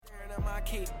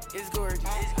kick, it's gorgeous.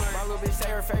 My little bitch say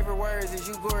her favorite words is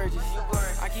you gorgeous.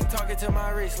 I keep talking to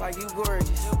my wrist like you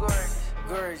gorgeous.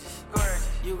 Gorgeous.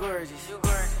 You gorgeous.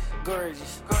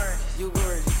 Gorgeous. You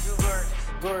gorgeous.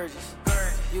 Gorgeous.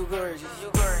 You gorgeous.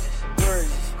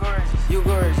 You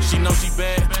gorgeous. She know she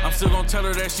bad, I'm still gonna tell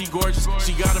her that she gorgeous.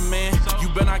 She got a man, you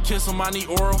better not kiss him, I need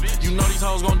oral. You know these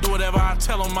hoes gonna do whatever I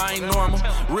tell them, I ain't normal.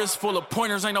 Wrist full of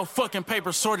pointers, ain't no fucking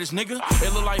paper shortage, nigga.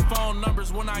 It look like phone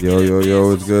numbers when I Yo,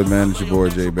 what's good, man? It's your boy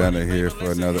Jay Banner here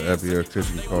for another episode of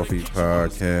Kush and Coffee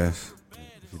podcast.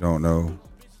 If you don't know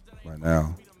by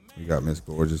now, we got Miss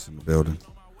Gorgeous in the building.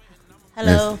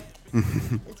 Hello.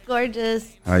 It's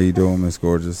Gorgeous. How you doing, Miss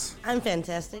Gorgeous? I'm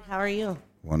fantastic. How are you?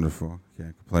 Wonderful.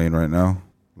 Can't complain right now.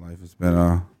 Life has been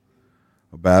a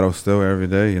battle still every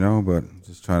day, you know, but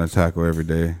just trying to tackle every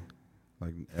day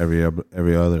like every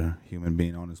other human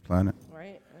being on this planet.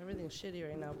 Right. Everything's shitty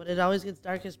right now, but it always gets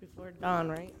darkest before dawn,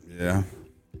 right? Yeah.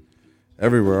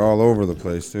 Everywhere, all over the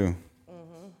place, too.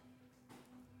 Mm-hmm.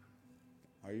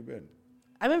 How you been?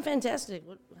 I've been fantastic.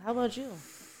 How about you?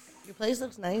 Your place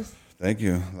looks nice. Thank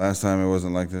you. Last time it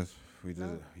wasn't like this. We did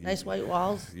it. Nice white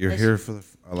walls. You're here for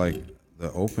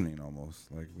the opening almost.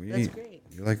 That's great.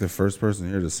 You're like the first person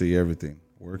here to see everything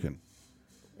working.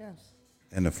 Yes.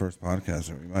 And the first podcast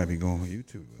that we might be going with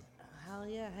YouTube with. Hell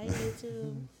yeah. Hey,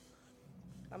 YouTube.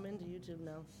 I'm into YouTube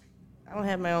now. I don't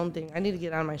have my own thing. I need to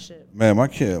get on my shit. Man, my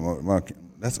kid,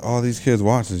 that's all these kids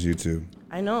watch is YouTube.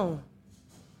 I know.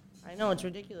 It's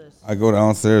ridiculous. I go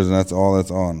downstairs and that's all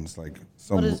that's on. It's like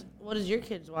some. What does your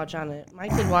kids watch on it? My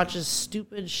kid watches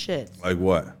stupid shit. Like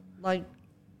what? Like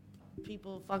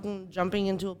people fucking jumping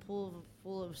into a pool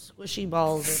full of squishy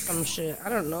balls or some shit. I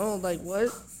don't know. Like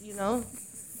what? You know?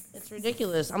 It's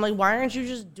ridiculous. I'm like, why aren't you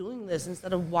just doing this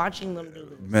instead of watching them do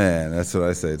this? Man, that's what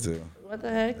I say too. What the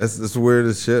heck? That's the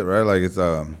weirdest shit, right? Like it's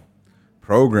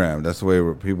programmed. That's the way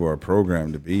where people are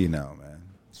programmed to be now, man.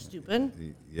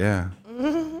 Stupid? Yeah.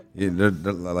 Yeah, they're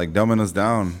like dumbing us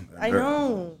down. I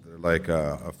know. They're like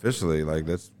officially, like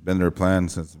that's been their plan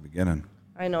since the beginning.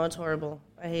 I know, it's horrible.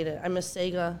 I hate it. I miss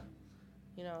Sega.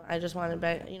 You know, I just want it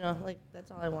back. You know, like that's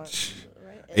all I want.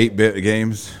 Right? 8-bit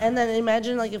games. And then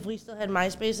imagine like if we still had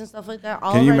MySpace and stuff like that.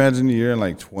 Can you imagine a year in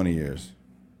like 20 years?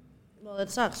 Well, it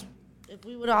sucks. If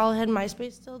we would all had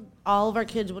MySpace still, all of our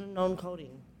kids would have known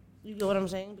coding. You get what I'm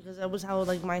saying? Because that was how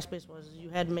like MySpace was. You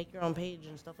had to make your own page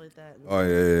and stuff like that. Oh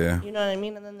yeah. You know what I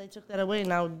mean? And then they took that away.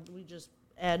 Now we just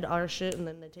add our shit, and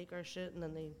then they take our shit, and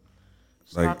then they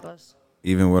stalk us.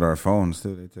 Even with our phones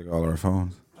too, they took all our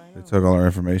phones. They took all our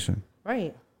information.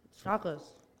 Right, stalk us,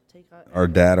 take our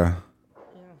data.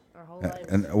 Yeah, our whole life.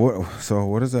 And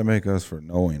what does that make us for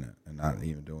knowing it and not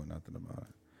even doing nothing about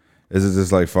it? Is it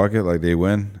just like fuck it, like they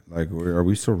win? Like are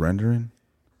we surrendering?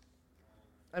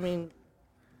 I mean.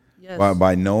 Yes.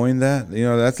 By knowing that, you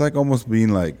know, that's like almost being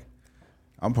like,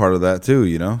 I'm part of that too,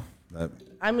 you know.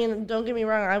 I mean, don't get me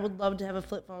wrong. I would love to have a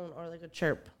flip phone or like a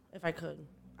chirp if I could.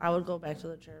 I would go back to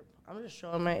the chirp. I'm just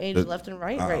showing my age left and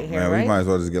right here, man, right? We might as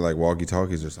well just get like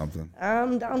walkie-talkies or something.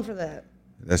 I'm down for that.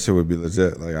 That shit would be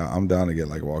legit. Like I'm down to get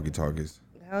like walkie-talkies.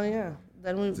 Hell yeah.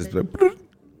 Then we just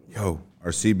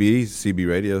our CB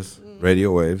radios,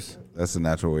 radio waves. That's the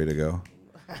natural way to go.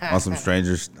 on some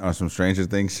Stranger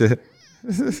Things shit.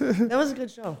 That was a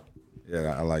good show.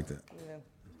 Yeah, I liked it. Yeah.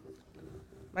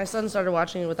 My son started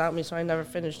watching it without me, so I never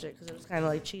finished it because it was kind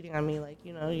of like cheating on me. Like,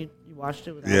 you know, you watched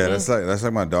it without me. Yeah, that's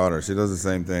like my daughter. She does the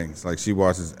same thing. It's like she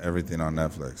watches everything on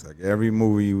Netflix. Like every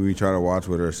movie we try to watch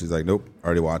with her, she's like, nope,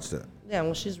 already watched it. Yeah,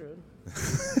 well, she's rude.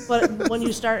 But when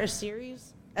you start a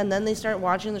series and then they start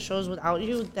watching the shows without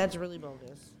you, that's really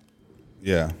bogus.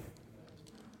 Yeah.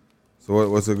 So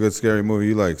what's a good scary movie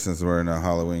you like since we're in a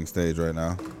Halloween stage right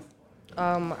now?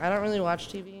 I don't really watch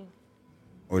TV.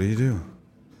 What do you do?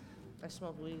 I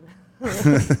smoke weed.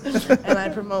 And I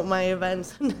promote my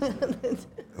events.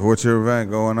 What's your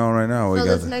event going on right now? So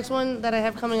this next one that I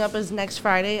have coming up is next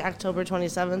Friday, October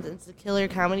 27th. It's the Killer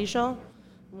Comedy Show.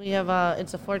 We have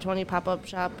it's a 420 pop-up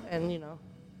shop and, you know,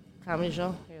 comedy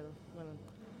show. Here, I'm going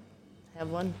to have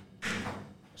one.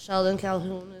 Sheldon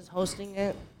Calhoun is hosting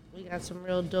it. We got some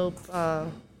real dope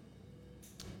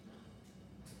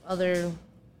other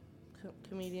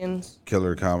comedians.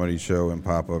 Killer Comedy Show and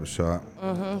pop-up shop.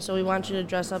 So we want you to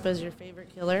dress up as your favorite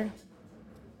killer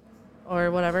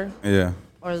or whatever. Yeah.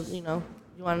 Or, you know,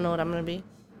 you want to know what I'm going to be?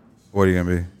 What are you going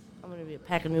to be? I'm going to be a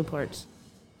pack of Newports.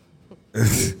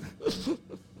 Because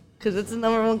it's the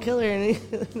number one killer in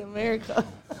America.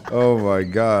 Oh, my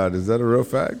God. Is that a real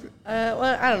fact? Well,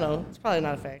 I don't know. It's probably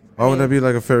not a fact. Why would that be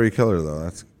like a fairy killer, though?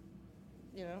 That's,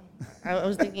 you know, I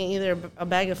was thinking either a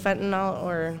bag of fentanyl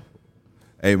or...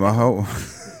 Hey, my hoe.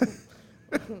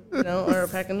 You know, or a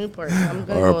pack of Newport. I'm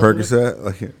gonna Or a go with Percocet?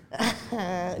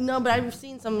 Like, No, but I've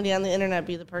seen somebody on the internet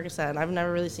be the Percocet, and I've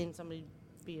never really seen somebody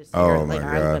be a oh cigarette my like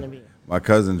God. I'm gonna be. My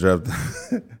cousin dressed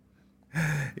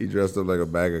he dressed up like a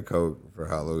bag of Coke for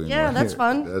Halloween. Yeah, that's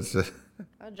fun. That's just,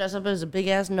 I dress up as a big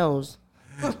ass nose.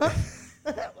 What's up?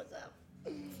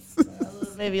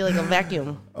 Maybe like a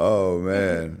vacuum. oh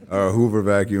man. Or a Hoover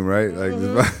vacuum, right? Like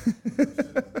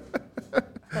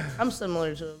I'm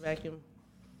similar to a vacuum.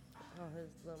 Oh,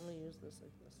 let me use this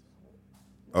like this.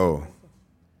 oh,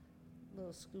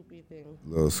 Little scoopy thing.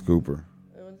 little scooper.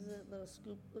 What is it? Little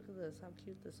scoop. Look at this. How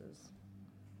cute this is.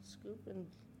 Scoop and.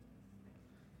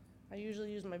 I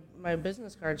usually use my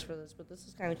business cards for this, but this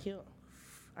is kind of cute.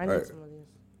 I need Right. some of these.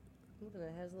 Look at it.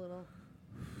 It has a little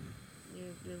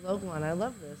your logo on. I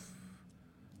love this.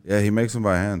 Yeah, he makes them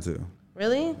by hand too.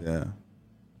 Really? Yeah.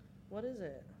 What is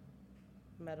it?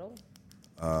 Metal?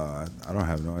 I don't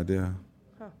have no idea.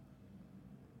 Huh.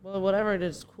 Well, whatever it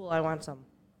is, cool. I want some.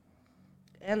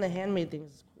 And the handmade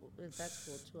things is cool. That's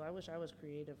cool too. I wish I was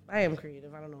creative. I am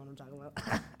creative. I don't know what I'm talking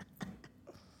about.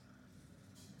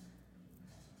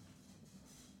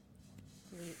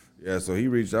 Yeah, so he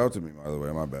reached out to me, by the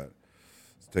way, my bad.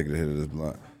 Let's take a hit of this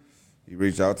blunt. He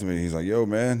reached out to me, he's like, yo,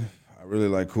 man, I really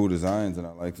like cool designs, and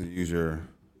I'd like to use to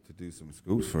do some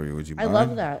scoops for you. Would you I mind?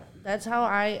 love that. That's how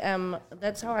I am.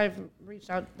 That's how I've reached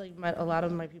out, like, a lot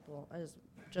of my people, is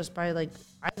just by, like,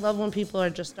 I love when people are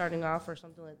just starting off or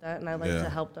something like that, and I like Yeah. to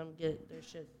help them get their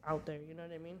shit out there, you know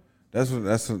what I mean?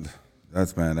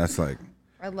 That's like,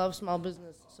 I love small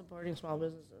business, supporting small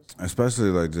businesses. especially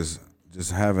like just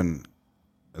having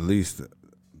at least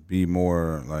be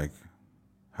more like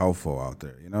helpful out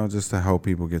there, you know, just to help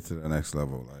people get to the next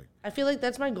level. Like, I feel like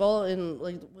that's my goal in,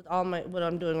 like, with all what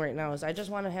I'm doing right now is I just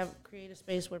want to create a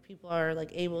space where people are,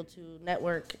 like, able to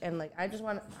network, and, like, I'm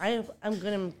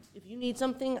gonna, if you need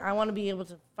something, I want to be able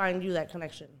to find you that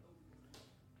connection,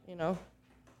 you know?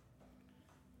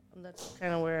 And that's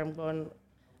kind of where I'm going.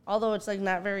 Although it's, like,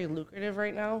 not very lucrative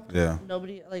right now. yeah,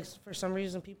 Nobody, like, for some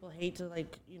reason people hate to,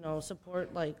 like, you know,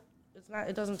 support, like,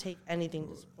 it doesn't take anything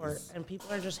to support, and people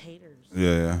are just haters.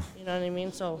 yeah. You know what I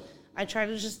mean? So I try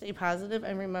to just stay positive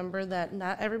and remember that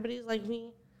not everybody's like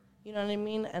me. You know what I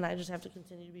mean? And I just have to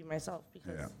continue to be myself,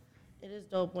 because it is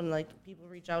dope when, like, people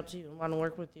reach out to you and want to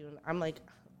work with you. And I'm like,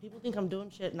 people think I'm doing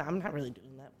shit. No, I'm not really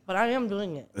doing that. But I am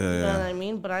doing it. Yeah, you know yeah. what I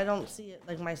mean? But I don't see it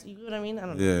like you know what I mean? I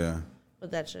don't know. Yeah.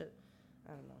 But that shit,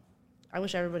 I don't know. I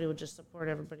wish everybody would just support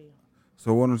everybody.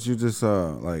 So why don't you just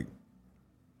like,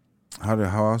 how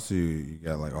else do you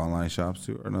got like online shops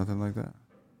too or nothing like that?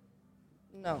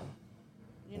 No.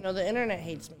 You know, the internet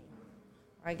hates me.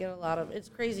 I get a lot of, it's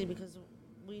crazy because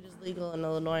weed is legal in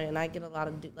Illinois, and I get a lot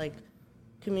of, like,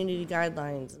 community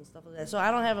guidelines and stuff like that. So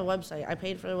I don't have a website. I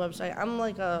paid for the website. I'm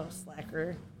like a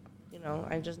slacker. You know,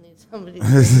 I just need somebody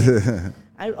to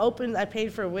I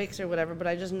paid for Wix or whatever, but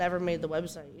I just never made the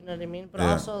website. You know what I mean? But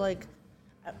Yeah. also, like,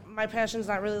 my passion's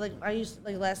not really, like,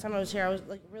 last time I was here, I was,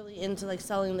 like, really into, like,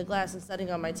 selling the glass and setting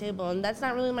on my table, and that's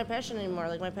not really my passion anymore.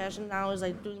 Like, my passion now is,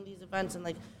 like, doing these events and,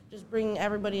 like, just bringing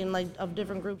everybody in, like, of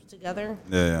different groups together.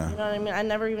 Yeah. You know what I mean? I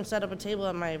never even set up a table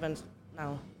at my events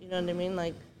now. You know what I mean?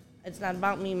 Like, it's not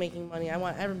about me making money. I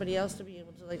want everybody else to be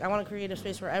able to, like, I want to create a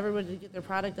space for everybody to get their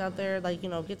product out there, like, you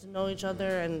know, get to know each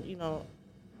other and, you know,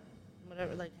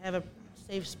 whatever, like, have a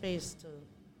safe space to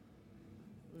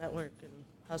network and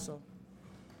hustle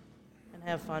and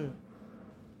have fun.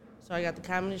 So I got the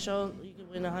comedy show. You can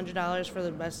win $100 for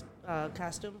the best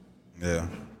costume. Yeah.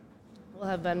 We'll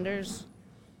have vendors,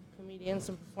 comedians,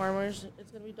 and performers.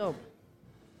 It's going to be dope.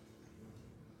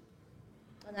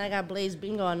 And then I got Blaze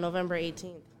Bingo on November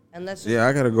 18th. And that's just, Yeah,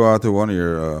 I gotta go out to one of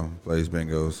your Blaze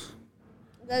Bingos.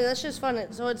 that's just fun.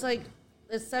 So it's like,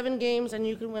 it's 7 games, and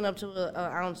you can win up to an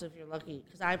ounce if you're lucky.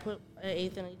 Because I put an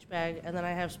eighth in each bag, and then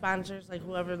I have sponsors, like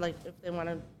whoever, like if they want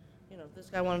to, you know, if this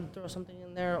guy wanted to throw something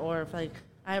in there, or if, like,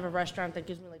 I have a restaurant that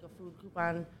gives me, like, a food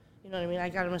coupon. You know what I mean? I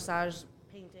got a massage,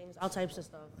 paintings, all types of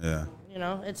stuff. Yeah. You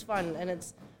know, it's fun, and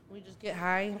we just get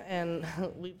high and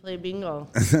we play bingo,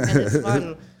 and it's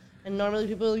fun. And normally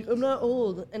people are like, I'm not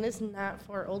old, and it's not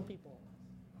for old people.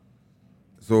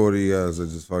 So what do you guys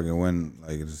just fucking win?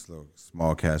 Like just little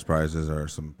small cash prizes or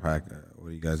some pack? What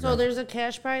do you guys So got? there's a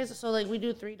cash prize. So, like, we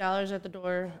do $3 at the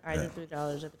door. I do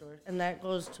 $3 at the door, and that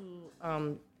goes to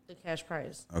the cash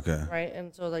prize. Okay. Right,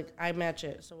 and so, like, I match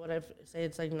it. So what if say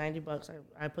it's like $90,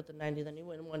 I put the 90, then you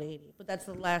win 180. But that's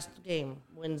the last game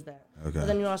wins that. Okay. But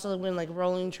then you also win, like,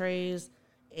 rolling trays,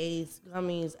 eighths,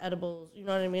 gummies, edibles. You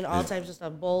know what I mean? All types of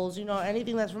stuff, bowls. You know,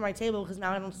 anything that's for my table, because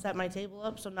now I don't set my table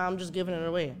up. So now I'm just giving it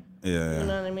away. Yeah. You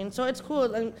know what I mean? So it's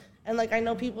cool. And And like I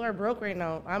know people are broke right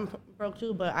now. I'm broke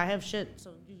too, but I have shit,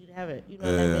 so you can have it. You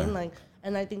know what I mean? Like,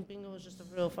 and I think bingo is just a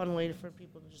real fun way for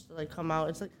people to just to like come out.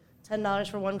 It's like $10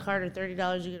 for one card or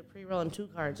 $30 you get a pre-roll and 2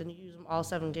 cards, and you use them all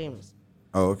 7 games.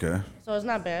 Oh, okay. So it's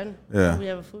not bad. Yeah. We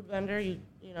have a food vendor. You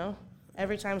know,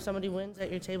 every time somebody wins at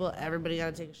your table, everybody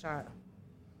got to take a shot.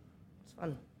 It's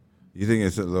fun. You think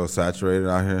it's a little saturated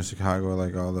out here in Chicago,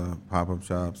 like all the pop-up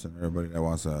shops and everybody that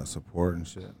wants to support and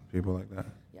shit, people like that?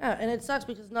 Yeah, and it sucks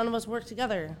because none of us work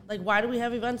together. Like, why do we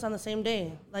have events on the same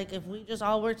day? Like, if we just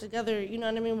all work together, you know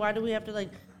what I mean? Why do we have to,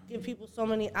 like, give people so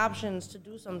many options to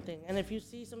do something? And if you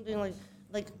see something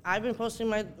like I've been posting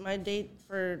my date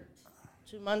for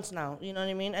 2 months now, you know what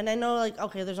I mean? And I know, like,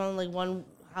 okay, there's only, like, one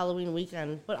Halloween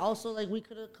weekend, but also, like, we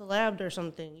could have collabed or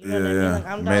something. You know what I mean? Like,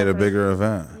 I'm made a bigger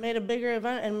event. Made a bigger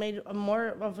event and made a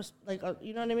more of a, like,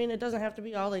 you know what I mean? It doesn't have to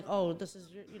be all, like, oh, this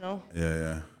is your, you know?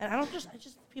 Yeah. And I just,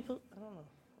 people, I don't know.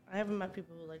 I haven't met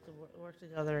people who like to work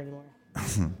together anymore.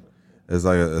 It's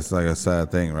like a sad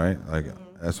thing, right? Like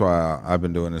that's why I've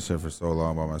been doing this shit for so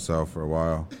long by myself for a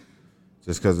while,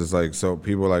 just because it's like so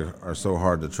people like are so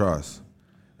hard to trust,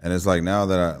 and it's like now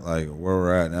that I like where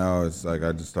we're at now, it's like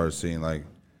I just start seeing like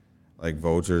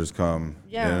vultures come.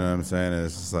 Yeah. You know what I'm saying? And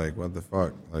it's just like what the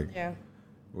fuck, like Yeah.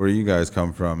 where you guys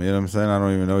come from? You know what I'm saying? I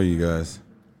don't even know you guys.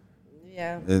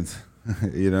 Yeah. It's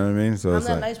you know what I mean? So I'm it's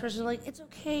that like nice person. Like it's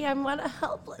okay. I want to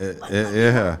help.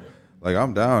 yeah. Like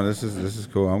I'm down. This is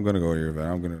cool. I'm gonna go to your event.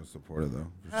 I'm gonna support it though.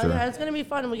 For sure. Yeah, it's gonna be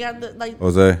fun. We got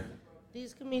Jose.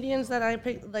 These comedians that I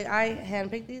picked. Like I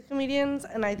handpicked these comedians,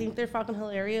 and I think they're fucking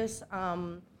hilarious.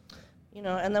 You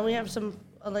know, and then we have some.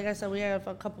 Like I said, we have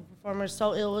a couple performers.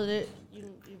 So Ill With It. You've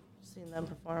seen them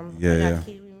perform. Yeah, I got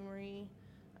Kiwi Marie,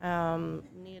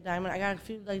 Nia Diamond. I got a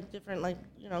few like different like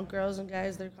girls and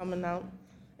guys. They're coming out.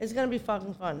 It's gonna be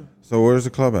fucking fun. So where's the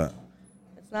club at?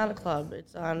 It's not a club.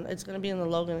 It's gonna be in the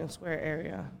Logan Square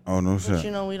area. Oh no shit.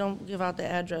 But we don't give out the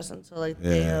address until like the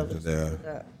day of. Like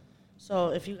that. So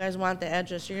if you guys want the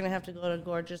address, you're gonna have to go to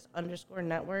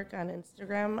gorgeous_network on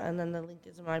Instagram, and then the link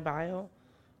is in my bio,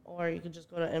 or you could just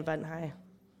go to Event High,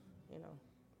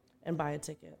 and buy a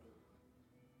ticket.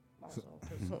 Also,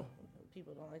 'cause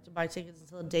people don't like to buy tickets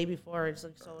until the day before. It's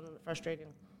like so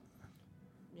frustrating.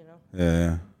 Yeah.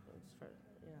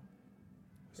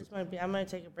 I might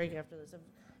take a break after this.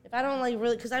 If I don't like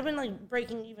really, because I've been like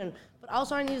breaking even, but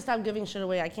also I need to stop giving shit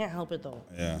away. I can't help it though.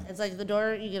 Yeah. It's like the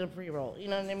door, you get a pre-roll. You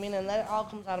know what I mean? And that all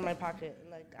comes out of my pocket.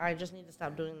 And like I just need to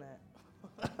stop doing that.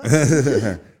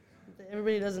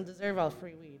 Everybody doesn't deserve all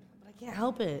free weed, but I can't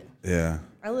help it. Yeah.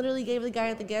 I literally gave the guy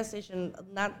at the gas station,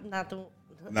 not the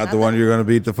one you're gonna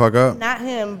beat the fuck up. Not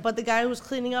him, but the guy who was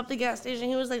cleaning up the gas station.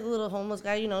 He was like a little homeless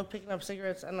guy, picking up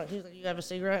cigarettes. And he was like, "You have a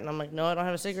cigarette?" And I'm like, "No, I don't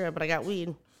have a cigarette, but I got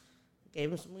weed." Gave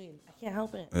him some weed. I can't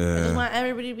help it. Yeah. I just want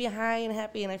everybody to be high and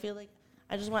happy, and I feel like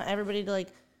I just want everybody to, like,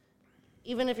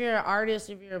 even if you're an artist,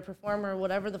 if you're a performer,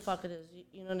 whatever the fuck it is,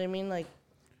 you know what I mean? Like,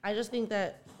 I just think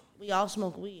that we all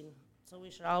smoke weed, so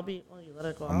we should all be. Oh, you let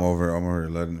it go out. I'm over here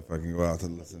letting it fucking go out to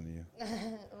listen to you.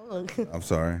 Oh, I'm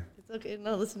sorry. It's okay.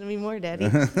 No, listen to me more, Daddy.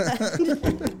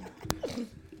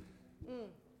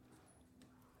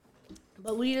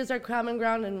 But weed is our common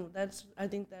ground, and I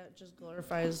think that just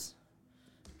glorifies,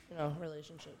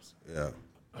 relationships. Yeah.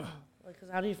 Like, because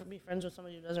how do you be friends with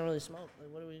somebody who doesn't really smoke? Like,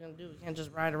 what are we going to do? We can't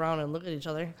just ride around and look at each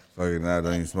other. Fucking that,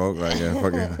 don't even smoke. Like, yeah,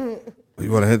 fucking,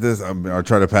 you want to hit this? I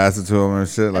try to pass it to them and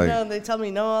shit. Like, I know, they tell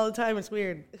me no all the time. It's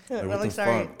weird. like, I'm what like, the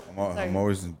sorry. fuck? I'm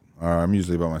always, I'm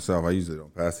usually by myself. I usually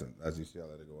don't pass it. As you see, I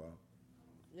let it go out.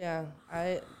 Yeah,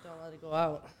 I don't let it go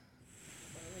out.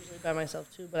 I'm usually by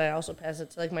myself, too, but I also pass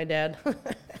it to, like, my dad.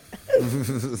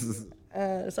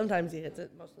 Sometimes he hits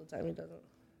it. Most of the time he doesn't.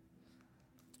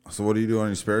 So what do you do on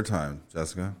your spare time,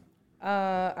 Jessica?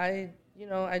 I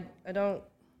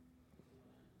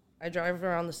drive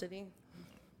around the city,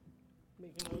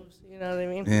 making moves, you know what I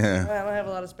mean? Yeah. I don't have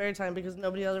a lot of spare time because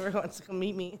nobody else ever wants to come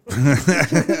meet me.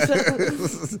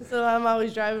 so I'm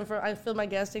always driving I fill my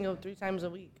gas tank up 3 times a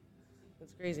week.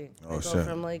 It's crazy. Oh, I go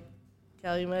from like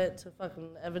Calumet to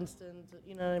fucking Evanston to,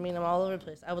 you know what I mean? I'm all over the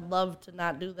place. I would love to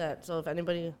not do that. So if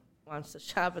anybody wants to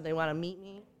shop and they want to meet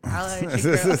me, I'll hire you.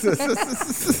 Where's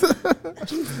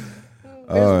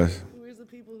the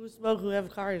people who smoke who have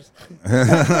cars?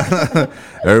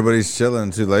 Everybody's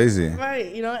chilling, too lazy.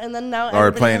 Right, and then now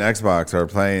Or playing Xbox, or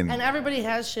playing. And everybody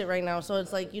has shit right now, so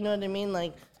it's like, you know what I mean?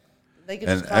 Like, they can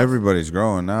And just everybody's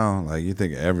growing now. Like, you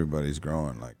think everybody's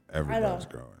growing. Like, everybody's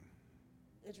growing.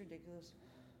 It's ridiculous.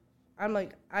 I'm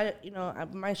like,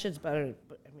 my shit's better,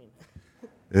 but I mean,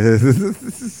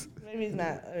 maybe it's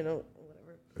not. I don't know,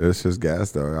 whatever. It's just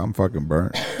gas, though. I'm fucking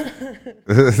burnt. It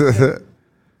has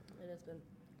been.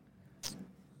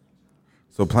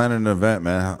 So planning an event,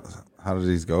 man, how do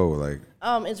these go? Like,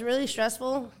 It's really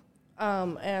stressful,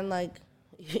 and like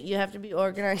you have to be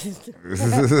organized,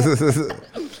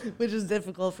 which is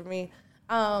difficult for me.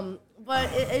 But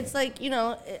it's like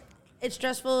it's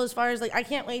stressful as far as like I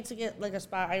can't wait to get like a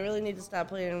spot. I really need to stop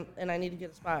playing, and I need to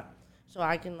get a spot so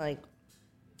I can like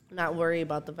not worry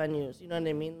about the venues. You know what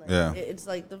I mean? Like, yeah. It's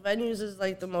like the venues is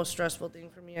like the most stressful thing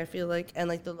for me. I feel like, and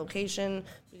like the location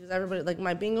because everybody like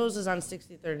my bingos is on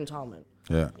 63rd and Tallman.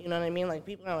 Yeah. You know what I mean? Like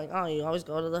people are like, oh, you always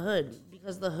go to the hood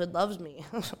because the hood loves me.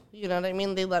 You know what I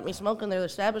mean? They let me smoke in their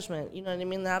establishment. You know what I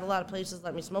mean? Not a lot of places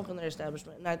let me smoke in their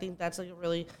establishment, and I think that's like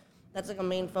a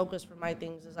main focus for my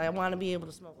things is I want to be able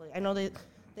to smoke. Like I know they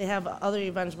have other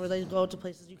events where they go to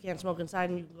places you can't smoke inside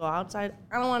and you can go outside.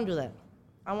 I don't want to do that.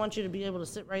 I want you to be able to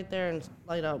sit right there and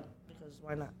light up because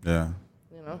why not? Yeah.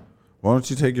 You know? Why don't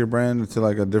you take your brand to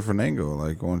like a different angle?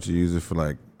 Like, why don't you use it for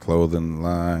like clothing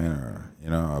line or,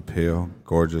 a pill,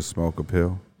 gorgeous smoke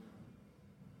appeal?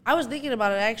 I was thinking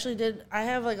about it. I actually did. I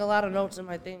have like a lot of notes in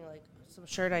my thing, like some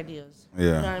shirt ideas. Yeah.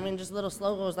 You know what I mean? Just little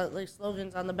slogans, like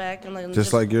slogans on the back. And like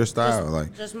just like your style.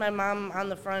 Just my mom on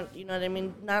the front, you know what I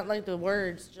mean? Not like the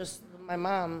words, just my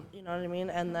mom, you know what I mean?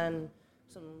 And then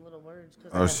some little words.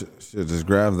 Shit, just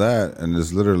grab that and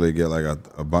just literally get like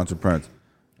a bunch of prints.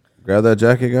 Grab that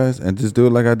jacket, guys, and just do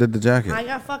it like I did the jacket. I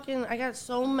got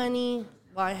so many,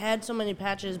 well, I had so many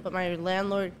patches, but my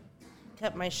landlord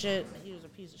kept my shit. He was a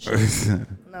piece of shit.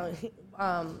 No,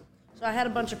 so I had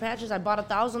a bunch of patches. I bought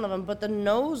 1,000 of them, but the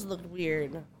nose looked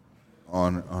weird.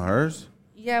 On hers?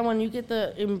 Yeah, when you get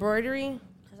the embroidery,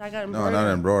 because I got embroidery. No,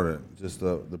 not embroidered. Just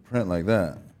the print like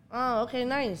that. Oh, okay,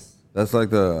 nice. That's like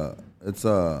it's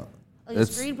a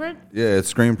screen print? Yeah, it's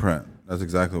screen print. That's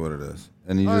exactly what it is.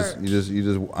 And you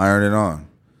just iron it on,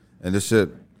 and this shit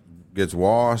gets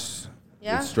washed.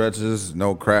 Yeah. It stretches,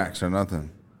 no cracks or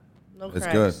nothing. No cracks.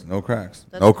 It's good. No cracks.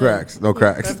 That's No good. cracks. No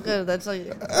cracks. That's good. That's like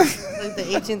the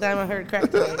 18th time I heard crack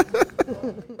today.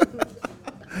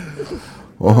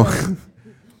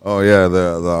 Oh yeah,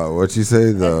 the what you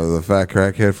say the fat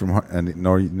crackhead from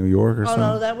New York or something.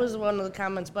 Oh no, that was one of the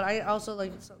comments. But I also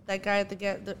like that guy at the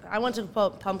gas. I went to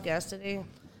pump gas today,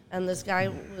 and this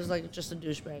guy was like just a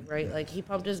douchebag, right? Like he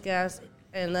pumped his gas,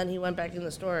 and then he went back in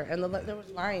the store, and there was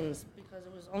lines because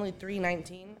it was only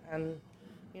 $3.19, and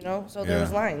so there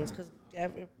was lines because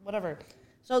whatever.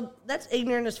 So that's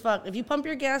ignorant as fuck. If you pump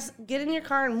your gas, get in your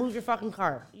car and move your fucking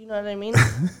car. You know what I mean?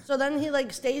 So then he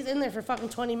like stays in there for fucking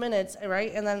 20 minutes,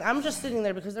 right? And then I'm just sitting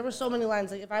there because there were so many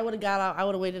lines. Like if I would have got out, I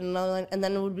would have waited another line, and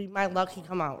then it would be my luck he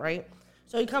come out, right?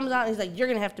 So he comes out and he's like, "You're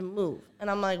gonna have to move," and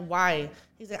I'm like, "Why?"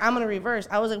 He's like, "I'm gonna reverse."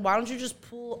 I was like, "Why don't you just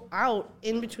pull out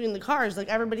in between the cars like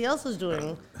everybody else is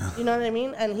doing?" You know what I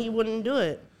mean? And he wouldn't do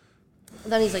it.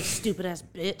 And then he's like, "Stupid ass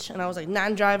bitch," and I was like,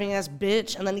 "Non-driving ass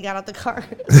bitch," and then he got out the car,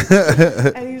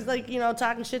 and he was like,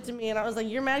 talking shit to me, and I was like,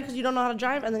 "You're mad because you don't know how to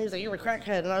drive?" And then he was like, "You're a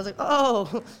crackhead," and I was like,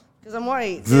 "Oh, because I'm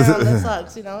white, yeah, that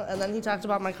sucks," And then he talked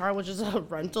about my car, which is a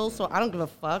rental, so I don't give a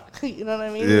fuck, you know what I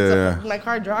mean? Yeah. My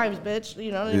car drives, bitch,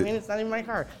 you know what I mean? It's not even my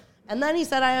car. And then he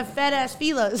said I have fat ass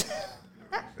feelers.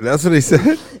 That's what he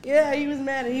said? Yeah, he was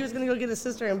mad, and he was going to go get his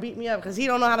sister and beat me up because he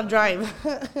don't know how to drive.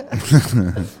 But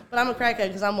I'm a crackhead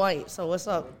because I'm white, so what's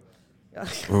up?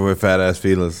 With fat-ass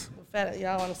feelers.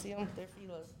 Y'all want to see them? They're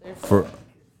feelers.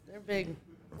 They're big.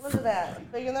 Look at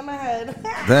that. Bigger than my head.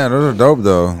 Damn, those are dope,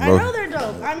 though. I know they're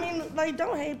dope. I mean, like,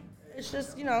 don't hate. It's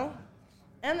just, and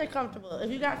they're comfortable.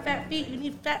 If you got fat feet, you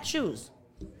need fat shoes.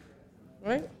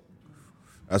 Right?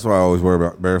 That's why I always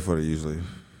wear barefooted usually.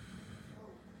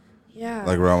 Yeah.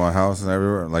 Like around my house and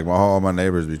everywhere. Like all my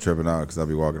neighbors be tripping out because I'll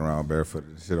be walking around barefooted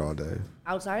and shit all day.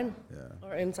 Outside? Yeah.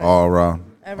 Or inside? All around.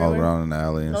 Everywhere? All around in the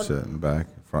alley and shit in the back,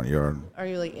 front yard. Are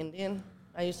you like Indian?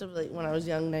 I used to when I was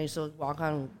young, I used to walk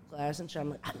on glass and shit.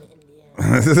 I'm like, I'm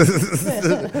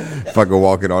Indian. Fucking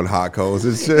walking on hot coals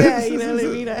and shit. Yeah, you know what I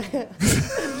mean?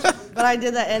 But I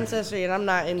did that ancestry, and I'm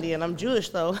not Indian. I'm Jewish,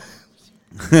 though.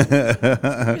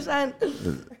 2%.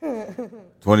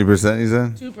 20%, you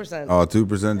said? 2%. Oh,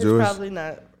 2% Jewish? It's probably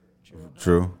not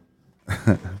true.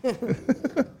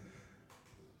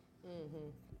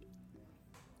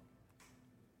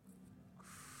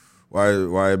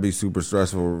 Why it be super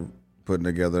stressful putting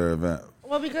together an event?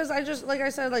 Well, because I just, like I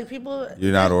said, like people...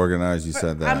 You're not organized, you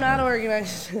said that. I'm not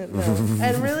organized, no.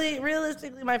 And really,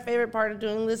 realistically, my favorite part of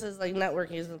doing this is, like,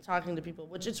 networking and talking to people,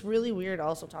 which it's really weird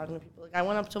also talking to people. Like, I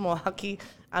went up to Milwaukee,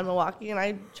 and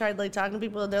I tried, like, talking to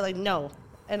people, and they're like, no.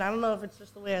 And I don't know if it's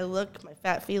just the way I look, my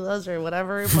fat feelers or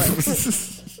whatever, but...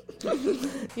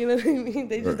 you know what I mean?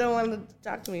 They just don't want to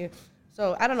talk to me.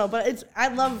 So, I don't know, but I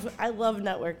love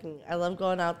networking. I love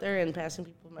going out there and passing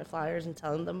people my flyers and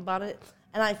telling them about it.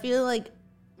 And I feel like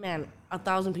man,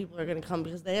 1,000 people are gonna come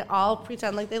because they all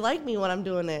pretend like they like me when I'm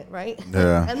doing it, right?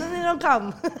 Yeah. And then they don't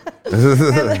come.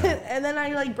 and then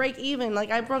I like break even.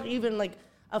 Like I broke even like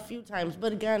a few times,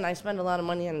 but again, I spend a lot of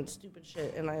money on stupid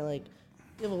shit, and I like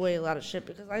give away a lot of shit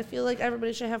because I feel like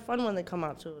everybody should have fun when they come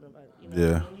out to an event. You know?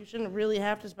 Yeah. I mean, you shouldn't really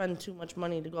have to spend too much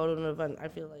money to go to an event. I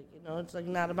feel like, you know, it's like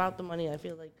not about the money. I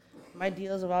feel like my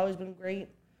deals have always been great,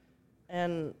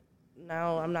 and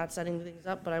now I'm not setting things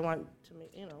up, but I want to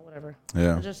make, you know, whatever.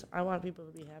 Yeah. I want people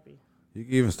to be happy. You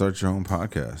can even start your own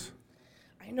podcast.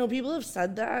 I know people have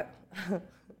said that,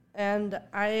 and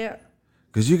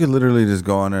Because you could literally just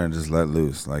go on there and just let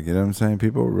loose. Like, you know what I'm saying?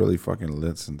 People really fucking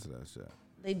listen to that shit.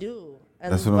 they do.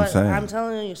 And That's what I'm saying. I'm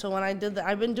telling you. So when I did that,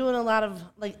 I've been doing a lot of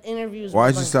like interviews.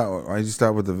 Why'd you stop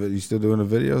with the video? You still doing the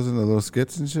videos and the little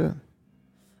skits and shit?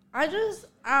 I just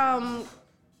I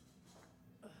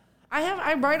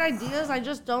write ideas. I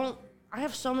just don't. I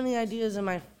have so many ideas in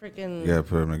my freaking. Yeah,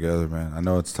 put them together, man. I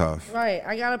know it's tough. Right.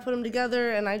 I gotta put them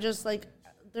together, and I just like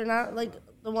they're not like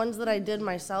the ones that I did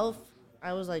myself.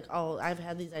 I was like, oh, I've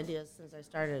had these ideas since I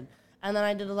started. And then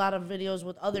I did a lot of videos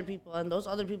with other people, and those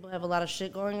other people have a lot of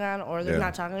shit going on, or they're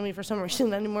not talking to me for some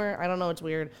reason anymore. I don't know. It's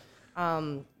weird.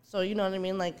 So you know what I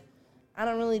mean? Like, I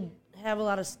don't really have a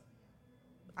lot of.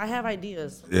 I have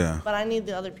ideas. Yeah. But I need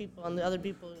the other people, and the other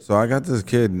people. So I got this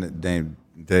kid named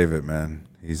David, man.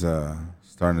 He's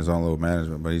starting his own little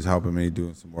management, but he's helping me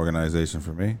doing some organization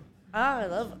for me. I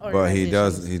love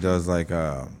organizations. But he does like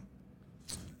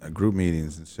group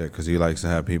meetings and shit because he likes to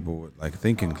have people with like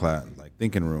thinking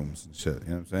rooms and shit. You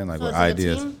know what I'm saying? Like so with it's like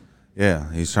ideas. a team?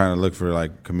 Yeah, he's trying to look for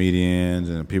like comedians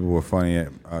and people who are funny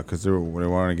because they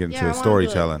want to get into I a wanna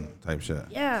storytelling type shit.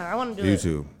 Yeah, I want to do it.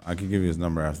 YouTube. I can give you his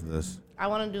number after this. I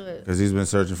want to do it. Because he's been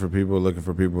searching for people, looking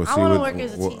for people to I see want to work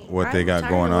as a team. what they got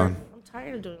going on. I'm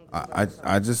tired of doing this.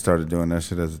 I just started doing that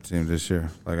shit as a team this year.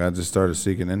 Like I just started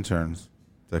seeking interns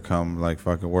to come like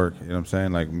fucking work. You know what I'm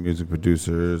saying? Like music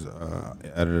producers,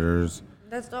 editors.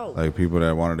 That's dope. Like people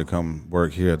that wanted to come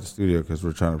work here at the studio because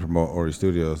we're trying to promote Ori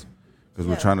Studios. Because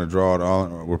we're trying to draw it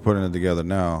all. We're putting it together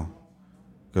now.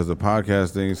 Because the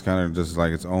podcast thing is kind of just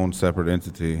like its own separate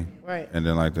entity. Right. And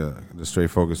then like the straight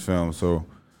focus film. So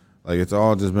like it's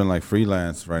all just been like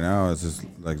freelance right now. It's just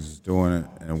like just doing it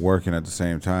and working at the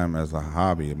same time as a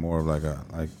hobby. More of like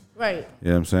right. You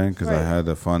know what I'm saying? Because I Right. had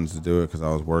the funds to do it because I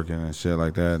was working and shit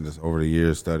like that. And just over the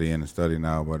years studying and studying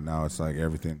now. But now it's like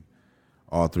everything.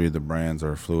 All three of the brands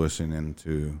are flourishing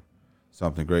into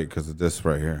something great because of this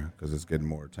right here, because it's getting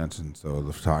more attention. So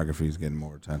the photography is getting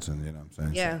more attention, you know what I'm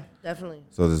saying? Yeah, definitely.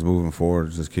 So just moving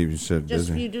forward, just keeping shit Just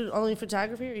busy. you do only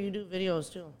photography, or you do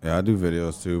videos too? Yeah, I do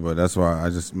videos too, but that's why I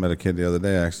just met a kid the other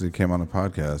day, actually came on the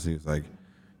podcast. He was like,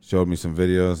 showed me some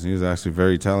videos. He was actually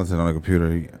very talented on the computer.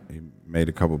 He made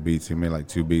a couple beats. He made like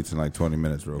 2 beats in like 20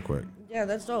 minutes real quick. Yeah,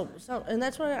 that's dope. So, and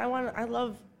that's what I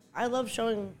love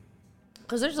showing,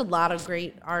 because there's a lot of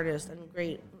great artists and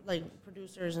great like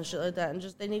producers and shit like that, and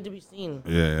just they need to be seen.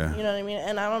 Yeah. You know what I mean?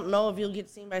 And I don't know if you'll get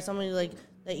seen by somebody like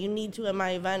that you need to at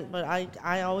my event, but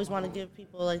I always want to give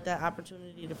people like that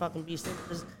opportunity to fucking be seen,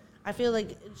 because I feel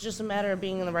like it's just a matter of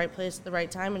being in the right place at the right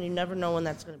time, and you never know when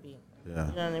that's gonna be. Yeah.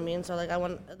 You know what I mean? So like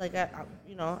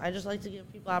I just like to give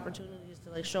people opportunities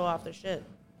to like show off their shit.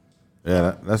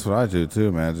 Yeah, that's what I do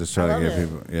too, man. Just try to get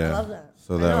people. Yeah. I love that.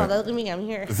 So look at me, I'm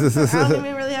here. I don't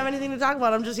even really have anything to talk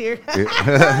about. I'm just here.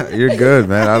 You're good,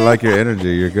 man. I like your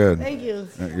energy. You're good. Thank you.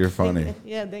 You're funny.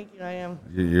 Yeah, thank you. I am.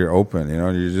 You're open. You know,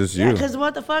 you're just you. Yeah, because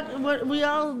what the fuck? What we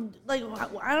all like?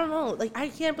 I don't know. Like I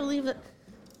can't believe that.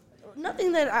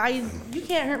 Nothing that you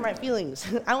can't hurt my feelings.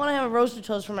 I want to have a roaster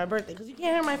toast for my birthday because you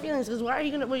can't hurt my feelings. Because why are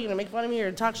you gonna make fun of me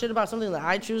or talk shit about something that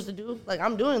I choose to do? Like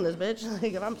I'm doing this, bitch.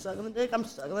 Like if I'm sucking the dick, I'm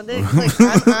sucking the dick. Like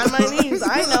I'm on my knees.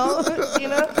 I know. You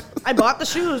know. I bought the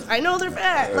shoes. I know they're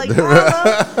fat. Like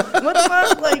what the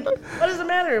fuck? Like what does it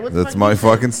matter? What the That's fuck my you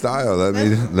fucking style.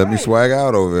 Let me swag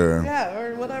out over there. Yeah,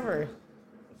 or whatever.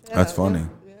 Yeah, That's funny.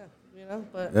 Yeah, you know.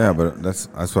 But Yeah, but that's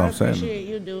what I'm saying. I appreciate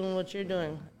you doing what you're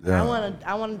doing. Yeah.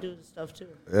 I wanna do this stuff too.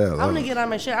 Yeah, I wanna get on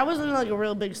my shit. I was in like a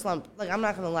real big slump. Like I'm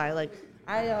not gonna lie. Like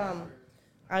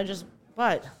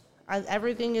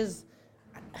everything is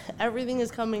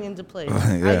coming into place.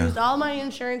 Yeah. I used all my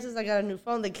insurances. I got a new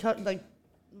phone. They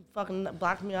fucking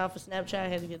blocked me off of Snapchat. I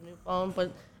had to get a new phone,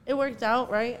 but it worked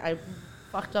out, right? I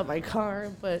fucked up my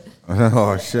car, but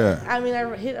Oh shit! I mean,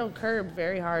 I hit a curb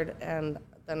very hard, and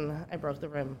then I broke the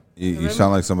rim. You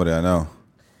sound like somebody I know.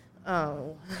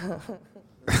 Oh.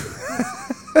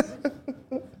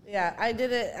 Yeah, I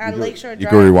did it on Lakeshore Drive. You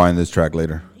can rewind this track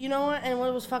later. You know what? And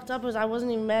what was fucked up was I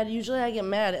wasn't even mad. Usually I get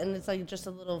mad, and it's like just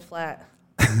a little flat.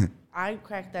 I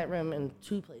cracked that rim in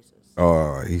 2 places.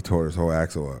 Oh, he tore his whole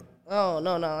axle up. Oh,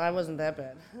 no, I wasn't that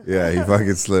bad. Yeah, he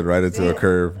fucking slid right into a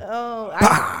curve. Oh,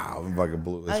 Pow! Fucking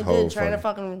blew his I whole did try to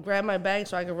fucking grab my bag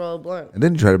so I could roll a blunt. And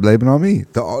then try to blame it on me.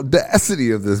 The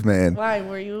audacity of this man. Why?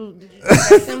 Did you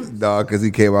text him? No, because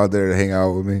he came out there to hang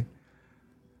out with me.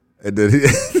 And then he...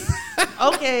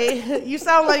 Okay, you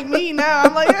sound like me now.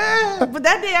 I'm like, but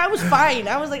that day I was fine.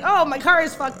 I was like, oh, my car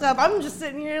is fucked up. I'm just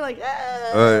sitting here like,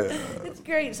 it's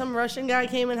great. Some Russian guy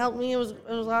came and helped me. It was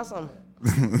awesome.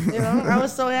 You know, I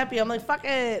was so happy. I'm like, fuck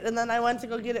it. And then I went to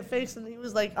go get it fixed, and he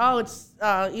was like, oh, it's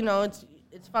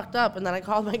it's fucked up. And then I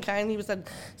called my guy, and he said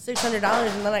 $600,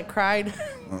 and then I cried.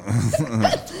 And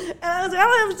I was like, I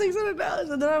don't have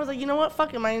 $600. And then I was like, you know what?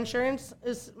 Fuck it. My insurance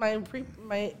is my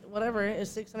whatever is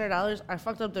 $600. I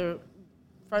fucked up the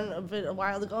front of it a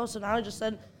while ago, so now I just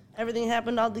said everything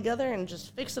happened all together and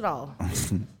just fix it all,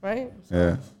 right? So,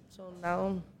 yeah. So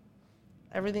now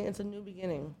everything, it's a new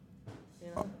beginning.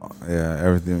 You know? Yeah,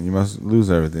 everything. You must lose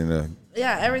everything there.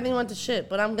 Yeah, everything went to shit,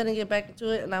 but I'm gonna get back into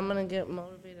it, and I'm gonna get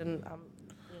motivated, and I'm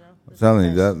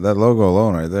telling you that logo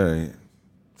alone right there.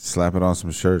 Slap it on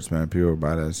some shirts, man. People will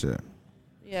buy that shit.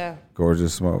 Yeah.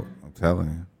 Gorgeous smoke. I'm telling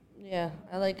you. Yeah,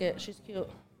 I like it. She's cute.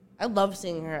 I love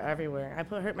seeing her everywhere. I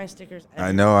put my stickers everywhere.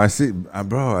 I know. I see,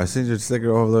 bro. I seen your sticker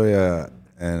over there,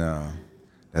 and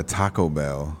that Taco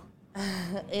Bell.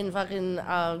 In fucking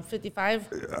 55.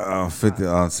 50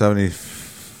 on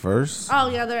 71st. Oh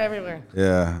yeah, they're everywhere.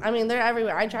 Yeah. I mean, they're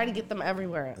everywhere. I try to get them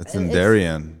everywhere. It's in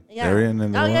Darien. Yeah. Darien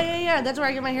and yeah. That's where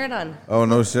I get my hair done. Oh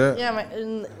no shit. Yeah,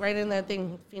 right in that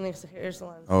thing, Phoenix Hair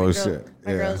Salon. Oh shit.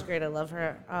 My girl is great. I love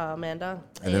her, Amanda.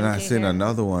 And then I seen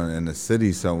another one in the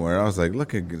city somewhere. I was like,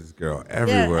 look at this girl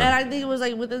everywhere. Yeah, and I think it was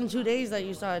like within 2 days that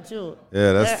you saw it too.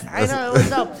 Yeah, that's I know, it was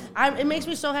dope. It makes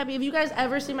me so happy. If you guys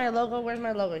ever see my logo, where's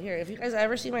my logo? Here. If you guys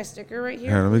ever see my sticker right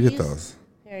here, let me get those.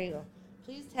 Here you go.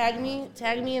 Please tag me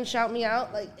and shout me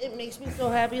out. Like, it makes me so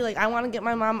happy. Like, I want to get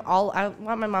my mom I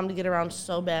want my mom to get around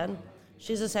so bad.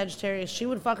 She's a Sagittarius. She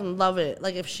would fucking love it.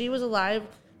 Like, if she was alive,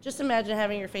 just imagine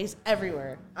having your face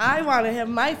everywhere. I want to have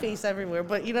my face everywhere,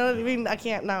 but you know what I mean? I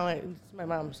can't now. It's my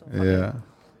mom. So yeah.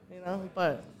 You know,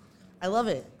 but I love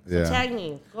it. So yeah. Tag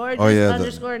me.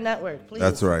 Gorgeous _ network, please.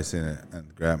 That's where I seen it.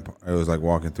 At Grand Park. It was like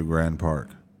walking through Grand Park.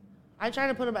 I try